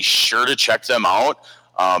Cosmotrons, be sure to check them out.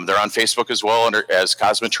 They're on Facebook as well as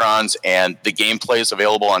Cosmotrons, and the gameplay is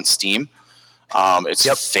available on Steam.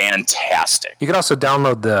 It's fantastic. You can also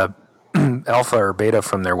download the alpha or beta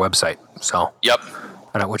from their website. So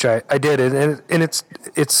which I did, and it's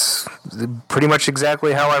pretty much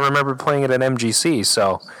exactly how I remember playing it at MGC.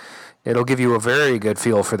 So it'll give you a very good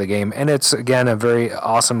feel for the game, and it's again a very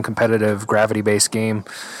awesome competitive gravity-based game.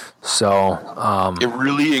 So it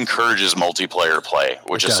really encourages multiplayer play,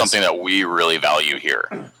 which is something that we really value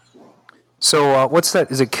here. So what's that?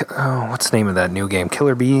 Is it what's the name of that new game?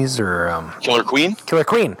 Killer Bees or Killer Queen? Killer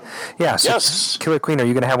Queen. Yeah. So yes. Killer Queen. Are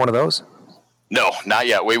you going to have one of those? No, not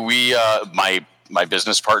yet. My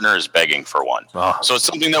business partner is begging for one. Oh. So it's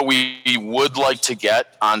something that we would like to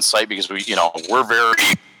get on site, because we'd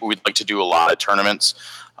like to do a lot of tournaments.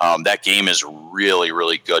 That game is really,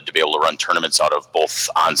 really good to be able to run tournaments out of both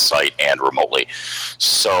on site and remotely.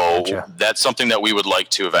 So that's something that we would like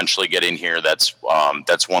to eventually get in here. That's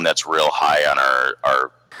one that's real high on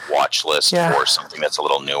our watch list for something that's a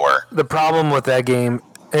little newer. The problem with that game,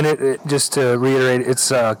 and it just to reiterate,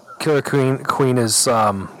 it's Killer Queen is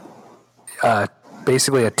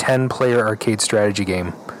basically a 10-player arcade strategy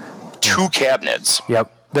game. 2 cabinets.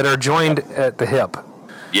 Yep, that are joined at the hip.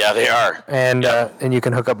 Yeah, they are. And and you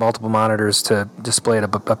can hook up multiple monitors to display it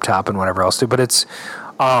up top and whatever else too. But it's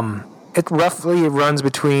it roughly runs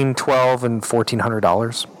between $1,200 and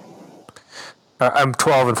 $1,400. I'm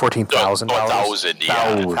 $12,000 and $14,000.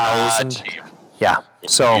 $1,000, yeah. Yeah.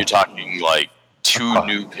 So you're talking like 2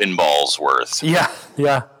 new pinballs worth. Yeah.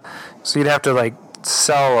 So you'd have to like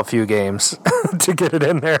sell a few games to get it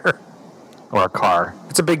in there, or a car.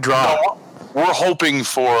 It's a big draw. No, we're hoping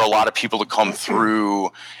for a lot of people to come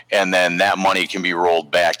through, and then that money can be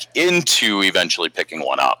rolled back into eventually picking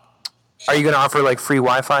one up. Are you going to offer like free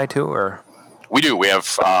Wi-Fi too, or? We do. We have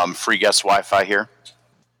free guest Wi-Fi here.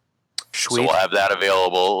 Sweet. So we'll have that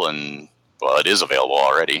available, and well, it is available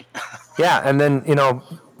already. Yeah, and then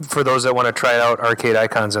for those that want to try out Arcade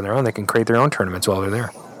Icons on their own, they can create their own tournaments while they're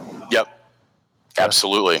there. Yep,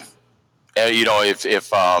 absolutely.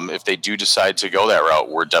 If they do decide to go that route,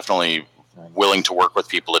 we're definitely willing to work with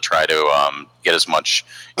people to try to get as much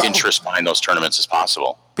interest behind those tournaments as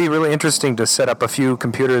possible. Be really interesting to set up a few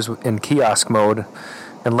computers in kiosk mode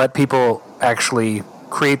and let people actually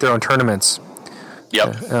create their own tournaments.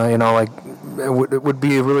 Yep. It would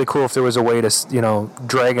be really cool if there was a way to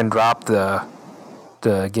drag and drop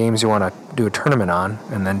the games you want to do a tournament on,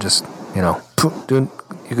 and then just you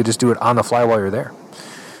could just do it on the fly while you're there.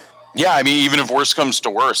 Yeah, I mean, even if worse comes to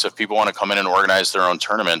worse, if people want to come in and organize their own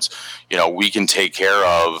tournaments, we can take care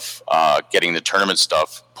of getting the tournament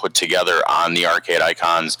stuff put together on the Arcade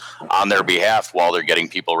Icons on their behalf while they're getting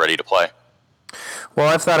people ready to play. Well,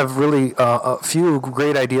 I've thought of really a few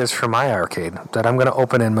great ideas for my arcade that I'm going to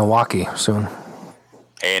open in Milwaukee soon.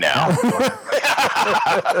 Hey, now.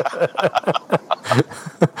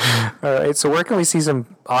 All right, so where can we see some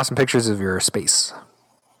awesome pictures of your space?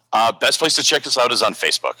 Best place to check us out is on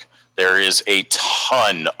Facebook. There is a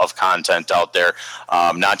ton of content out there,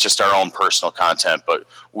 not just our own personal content, but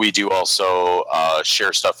we do also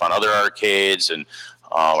share stuff on other arcades and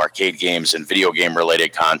arcade games and video game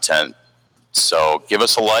related content. So give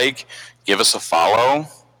us a like, give us a follow.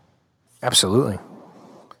 Absolutely.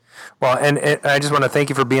 Well, and I just want to thank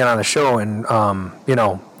you for being on the show and,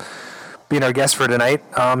 being our guest for tonight.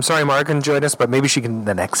 Sorry Mark enjoyed us, but maybe she can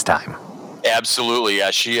the next time. Absolutely, yeah.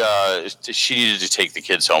 She needed to take the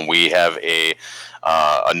kids home. We have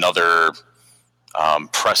another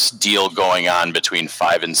press deal going on between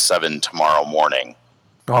 5 and 7 tomorrow morning.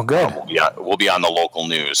 Oh, good. We'll be on the local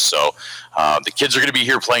news. So the kids are going to be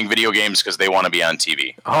here playing video games because they want to be on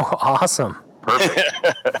TV. Oh, awesome. Perfect.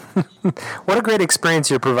 What a great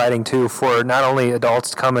experience you're providing, too, for not only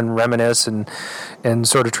adults to come and reminisce and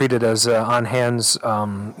sort of treat it as a on-hands,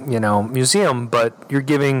 museum, but you're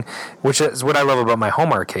giving, which is what I love about my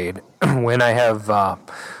home arcade. When I have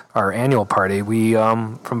our annual party, we,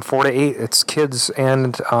 from 4 to 8, it's kids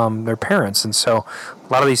and their parents. And so a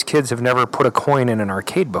lot of these kids have never put a coin in an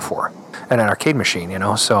arcade before, in an arcade machine,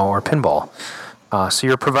 or pinball. So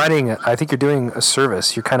you're providing, I think you're doing a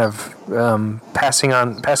service. You're kind of passing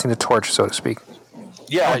the torch, so to speak.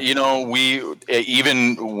 Yeah, we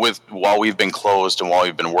even while we've been closed and while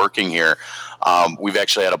we've been working here, we've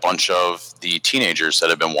actually had a bunch of the teenagers that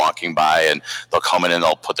have been walking by, and they'll come in and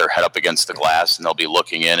they'll put their head up against the glass and they'll be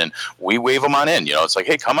looking in, and we wave them on in. It's like,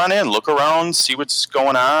 hey, come on in, look around, see what's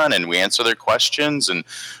going on, and we answer their questions, and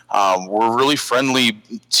we're really friendly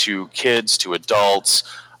to kids, to adults.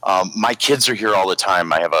 My kids are here all the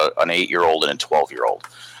time. I have an 8-year-old and a 12-year-old.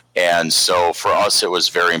 And so for us, it was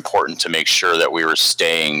very important to make sure that we were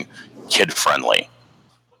staying kid-friendly.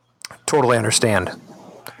 Totally understand.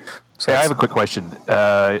 So I have a quick question.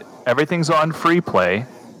 Everything's on free play.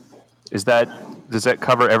 Does that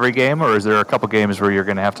cover every game, or is there a couple games where you're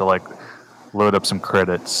going to have to load up some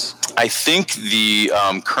credits? I think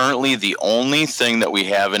currently the only thing that we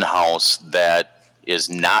have in-house that is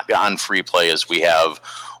not on free play is we have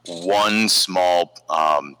one small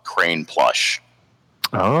crane plush.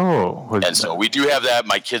 Oh. And so we do have that.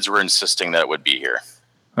 My kids were insisting that it would be here.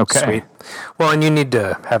 Okay. Sweet. Well, and you need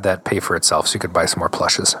to have that pay for itself so you could buy some more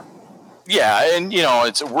plushes. Yeah, and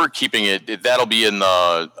we're keeping it. That'll be in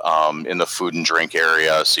the food and drink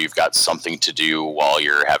area, so you've got something to do while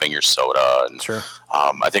you're having your soda. And, sure.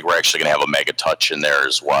 I think we're actually going to have a Mega Touch in there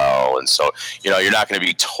as well, and so you're not going to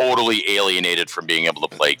be totally alienated from being able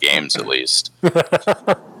to play games at least.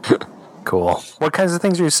 Cool. What kinds of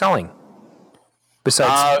things are you selling?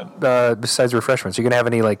 Besides refreshments, are you going to have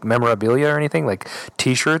any memorabilia or anything like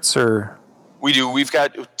T-shirts or? We do. We've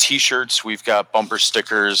got T-shirts. We've got bumper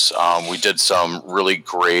stickers. We did some really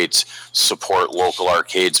great support local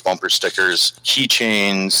arcades bumper stickers,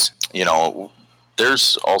 keychains.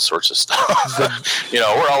 There's all sorts of stuff.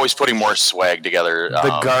 We're always putting more swag together.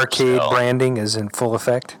 The Garcade branding is in full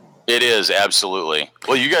effect. It is, absolutely.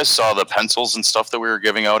 Well, you guys saw the pencils and stuff that we were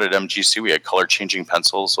giving out at MGC. We had color-changing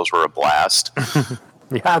pencils. Those were a blast.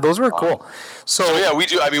 Yeah, those were cool. So yeah, we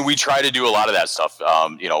do. I mean, we try to do a lot of that stuff.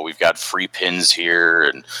 We've got free pins here,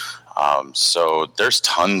 and so there's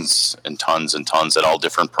tons and tons and tons at all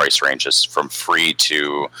different price ranges, from free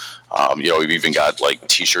to, we've even got like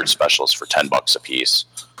T-shirt specials for $10 a piece.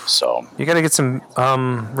 So you got to get some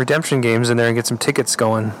redemption games in there and get some tickets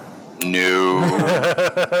going. No.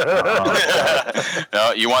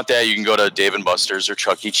 No, you want that? You can go to Dave & Buster's or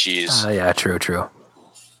Chuck E. Cheese. Yeah, true.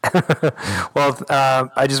 Well,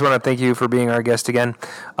 I just want to thank you for being our guest again.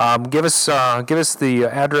 Give us the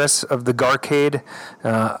address of the Garcade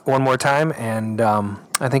one more time, and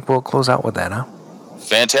I think we'll close out with that, huh?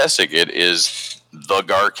 Fantastic. It is the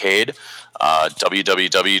Garcade.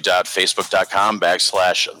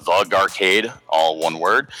 www.facebook.com/The Garcade, all one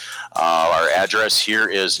word. Our address here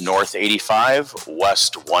is North 85,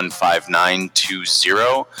 West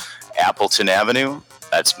 15920, Appleton Avenue.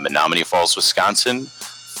 That's Menominee Falls, Wisconsin,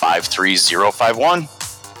 53051.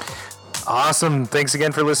 Awesome. Thanks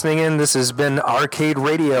again for listening in. This has been Arcade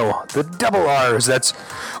Radio, the double R's. That's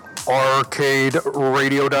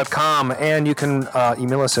arcaderadio.com. And you can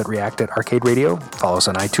email us at react@arcaderadio. Follow us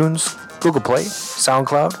on iTunes, Google Play,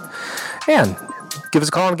 SoundCloud, and give us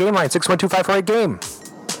a call on Game Line, 612-548-GAME.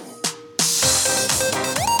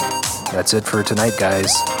 That's it for tonight,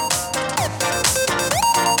 guys.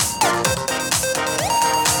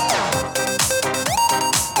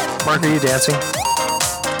 Mark, are you dancing?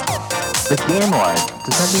 The Game Line.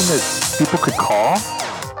 Does that mean that people could call?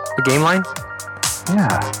 The Game Line?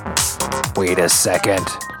 Yeah. Wait a second.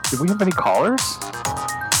 Did we have any callers?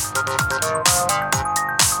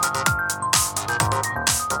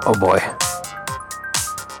 Oh boy.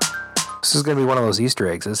 This is going to be one of those Easter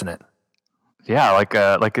eggs, isn't it? Yeah, like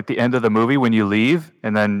at the end of the movie when you leave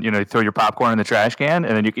and then, you throw your popcorn in the trash can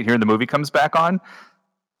and then you can hear the movie comes back on.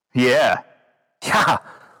 Yeah. Yeah.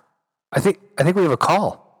 I think we have a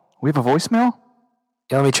call. We have a voicemail?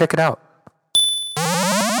 Yeah, let me check it out.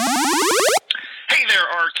 Hey there,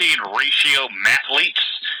 Arcade Ratio mathletes.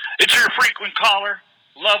 It's your frequent caller,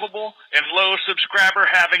 lovable and low subscriber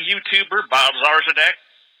having YouTuber Bob Zarzadek.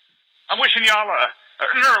 I'm wishing y'all an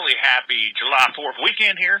early happy July 4th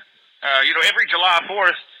weekend here. Every July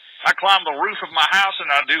 4th, I climb the roof of my house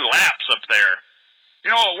and I do laps up there.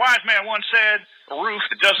 A wise man once said, a roof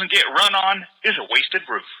that doesn't get run on is a wasted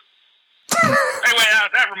roof. Anyway,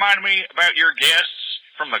 that reminded me about your guests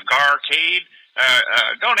from the Garcade.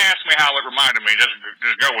 Don't ask me how it reminded me.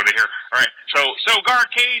 Just go with it here. All right. So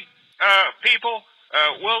Garcade people,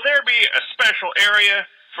 will there be a special area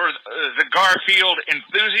for the Garfield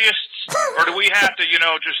enthusiasts, or do we have to,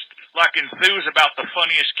 just like enthuse about the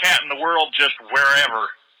funniest cat in the world just wherever?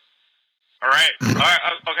 All right.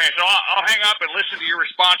 Okay. So I'll hang up and listen to your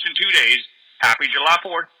response in 2 days. Happy July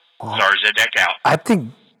 4th. Zarzadek out. I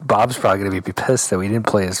think Bob's probably going to be pissed that we didn't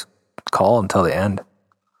play his call until the end.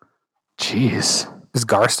 Jeez. Is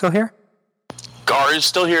Gar still here? Gar is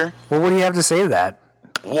still here. Well, what do you have to say to that?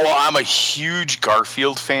 Well, I'm a huge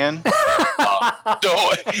Garfield fan.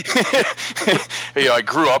 I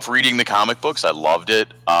grew up reading the comic books. I loved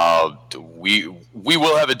it. We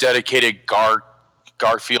will have a dedicated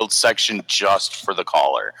Garfield section just for the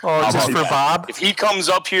caller. Oh, just for Bob? If he comes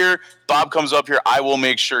up here, Bob comes up here, I will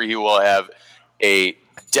make sure he will have a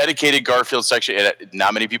dedicated Garfield section. And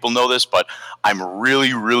not many people know this, but I'm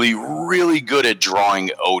really, really, really good at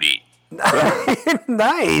drawing Odie.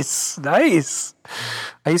 Nice. I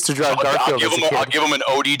used to draw Garfield as a kid. I'll give him an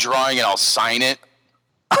Odie drawing and I'll sign it.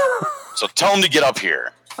 So tell him to get up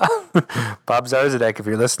here. Bob Zarzadek, if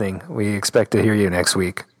you're listening, we expect to hear you next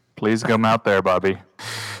week. Please come out there, Bobby.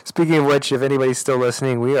 Speaking of which, if anybody's still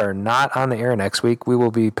listening, we are not on the air next week. We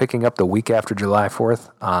will be picking up the week after July 4th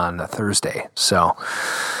on a Thursday. So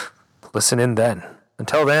listen in then.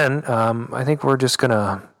 Until then, I think we're just going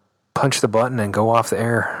to punch the button and go off the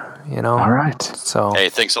air. All right. So hey,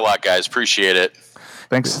 thanks a lot, guys. Appreciate it.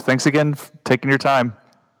 Thanks again for taking your time.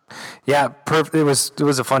 Yeah, it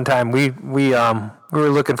was a fun time. We were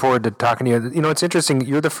looking forward to talking to you. It's interesting.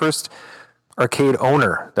 You're the first arcade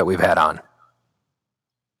owner that we've had on.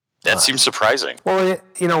 That seems surprising. Well,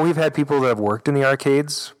 we've had people that have worked in the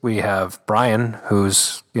arcades. We have Brian,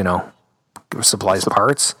 who's supplies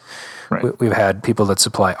parts. Right. We've had people that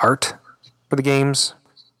supply art for the games.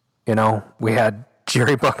 We had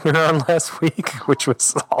Jerry Buckner on last week, which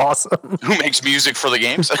was awesome. Who makes music for the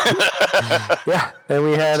games? Yeah, and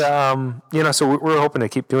we had, so we're hoping to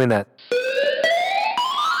keep doing that.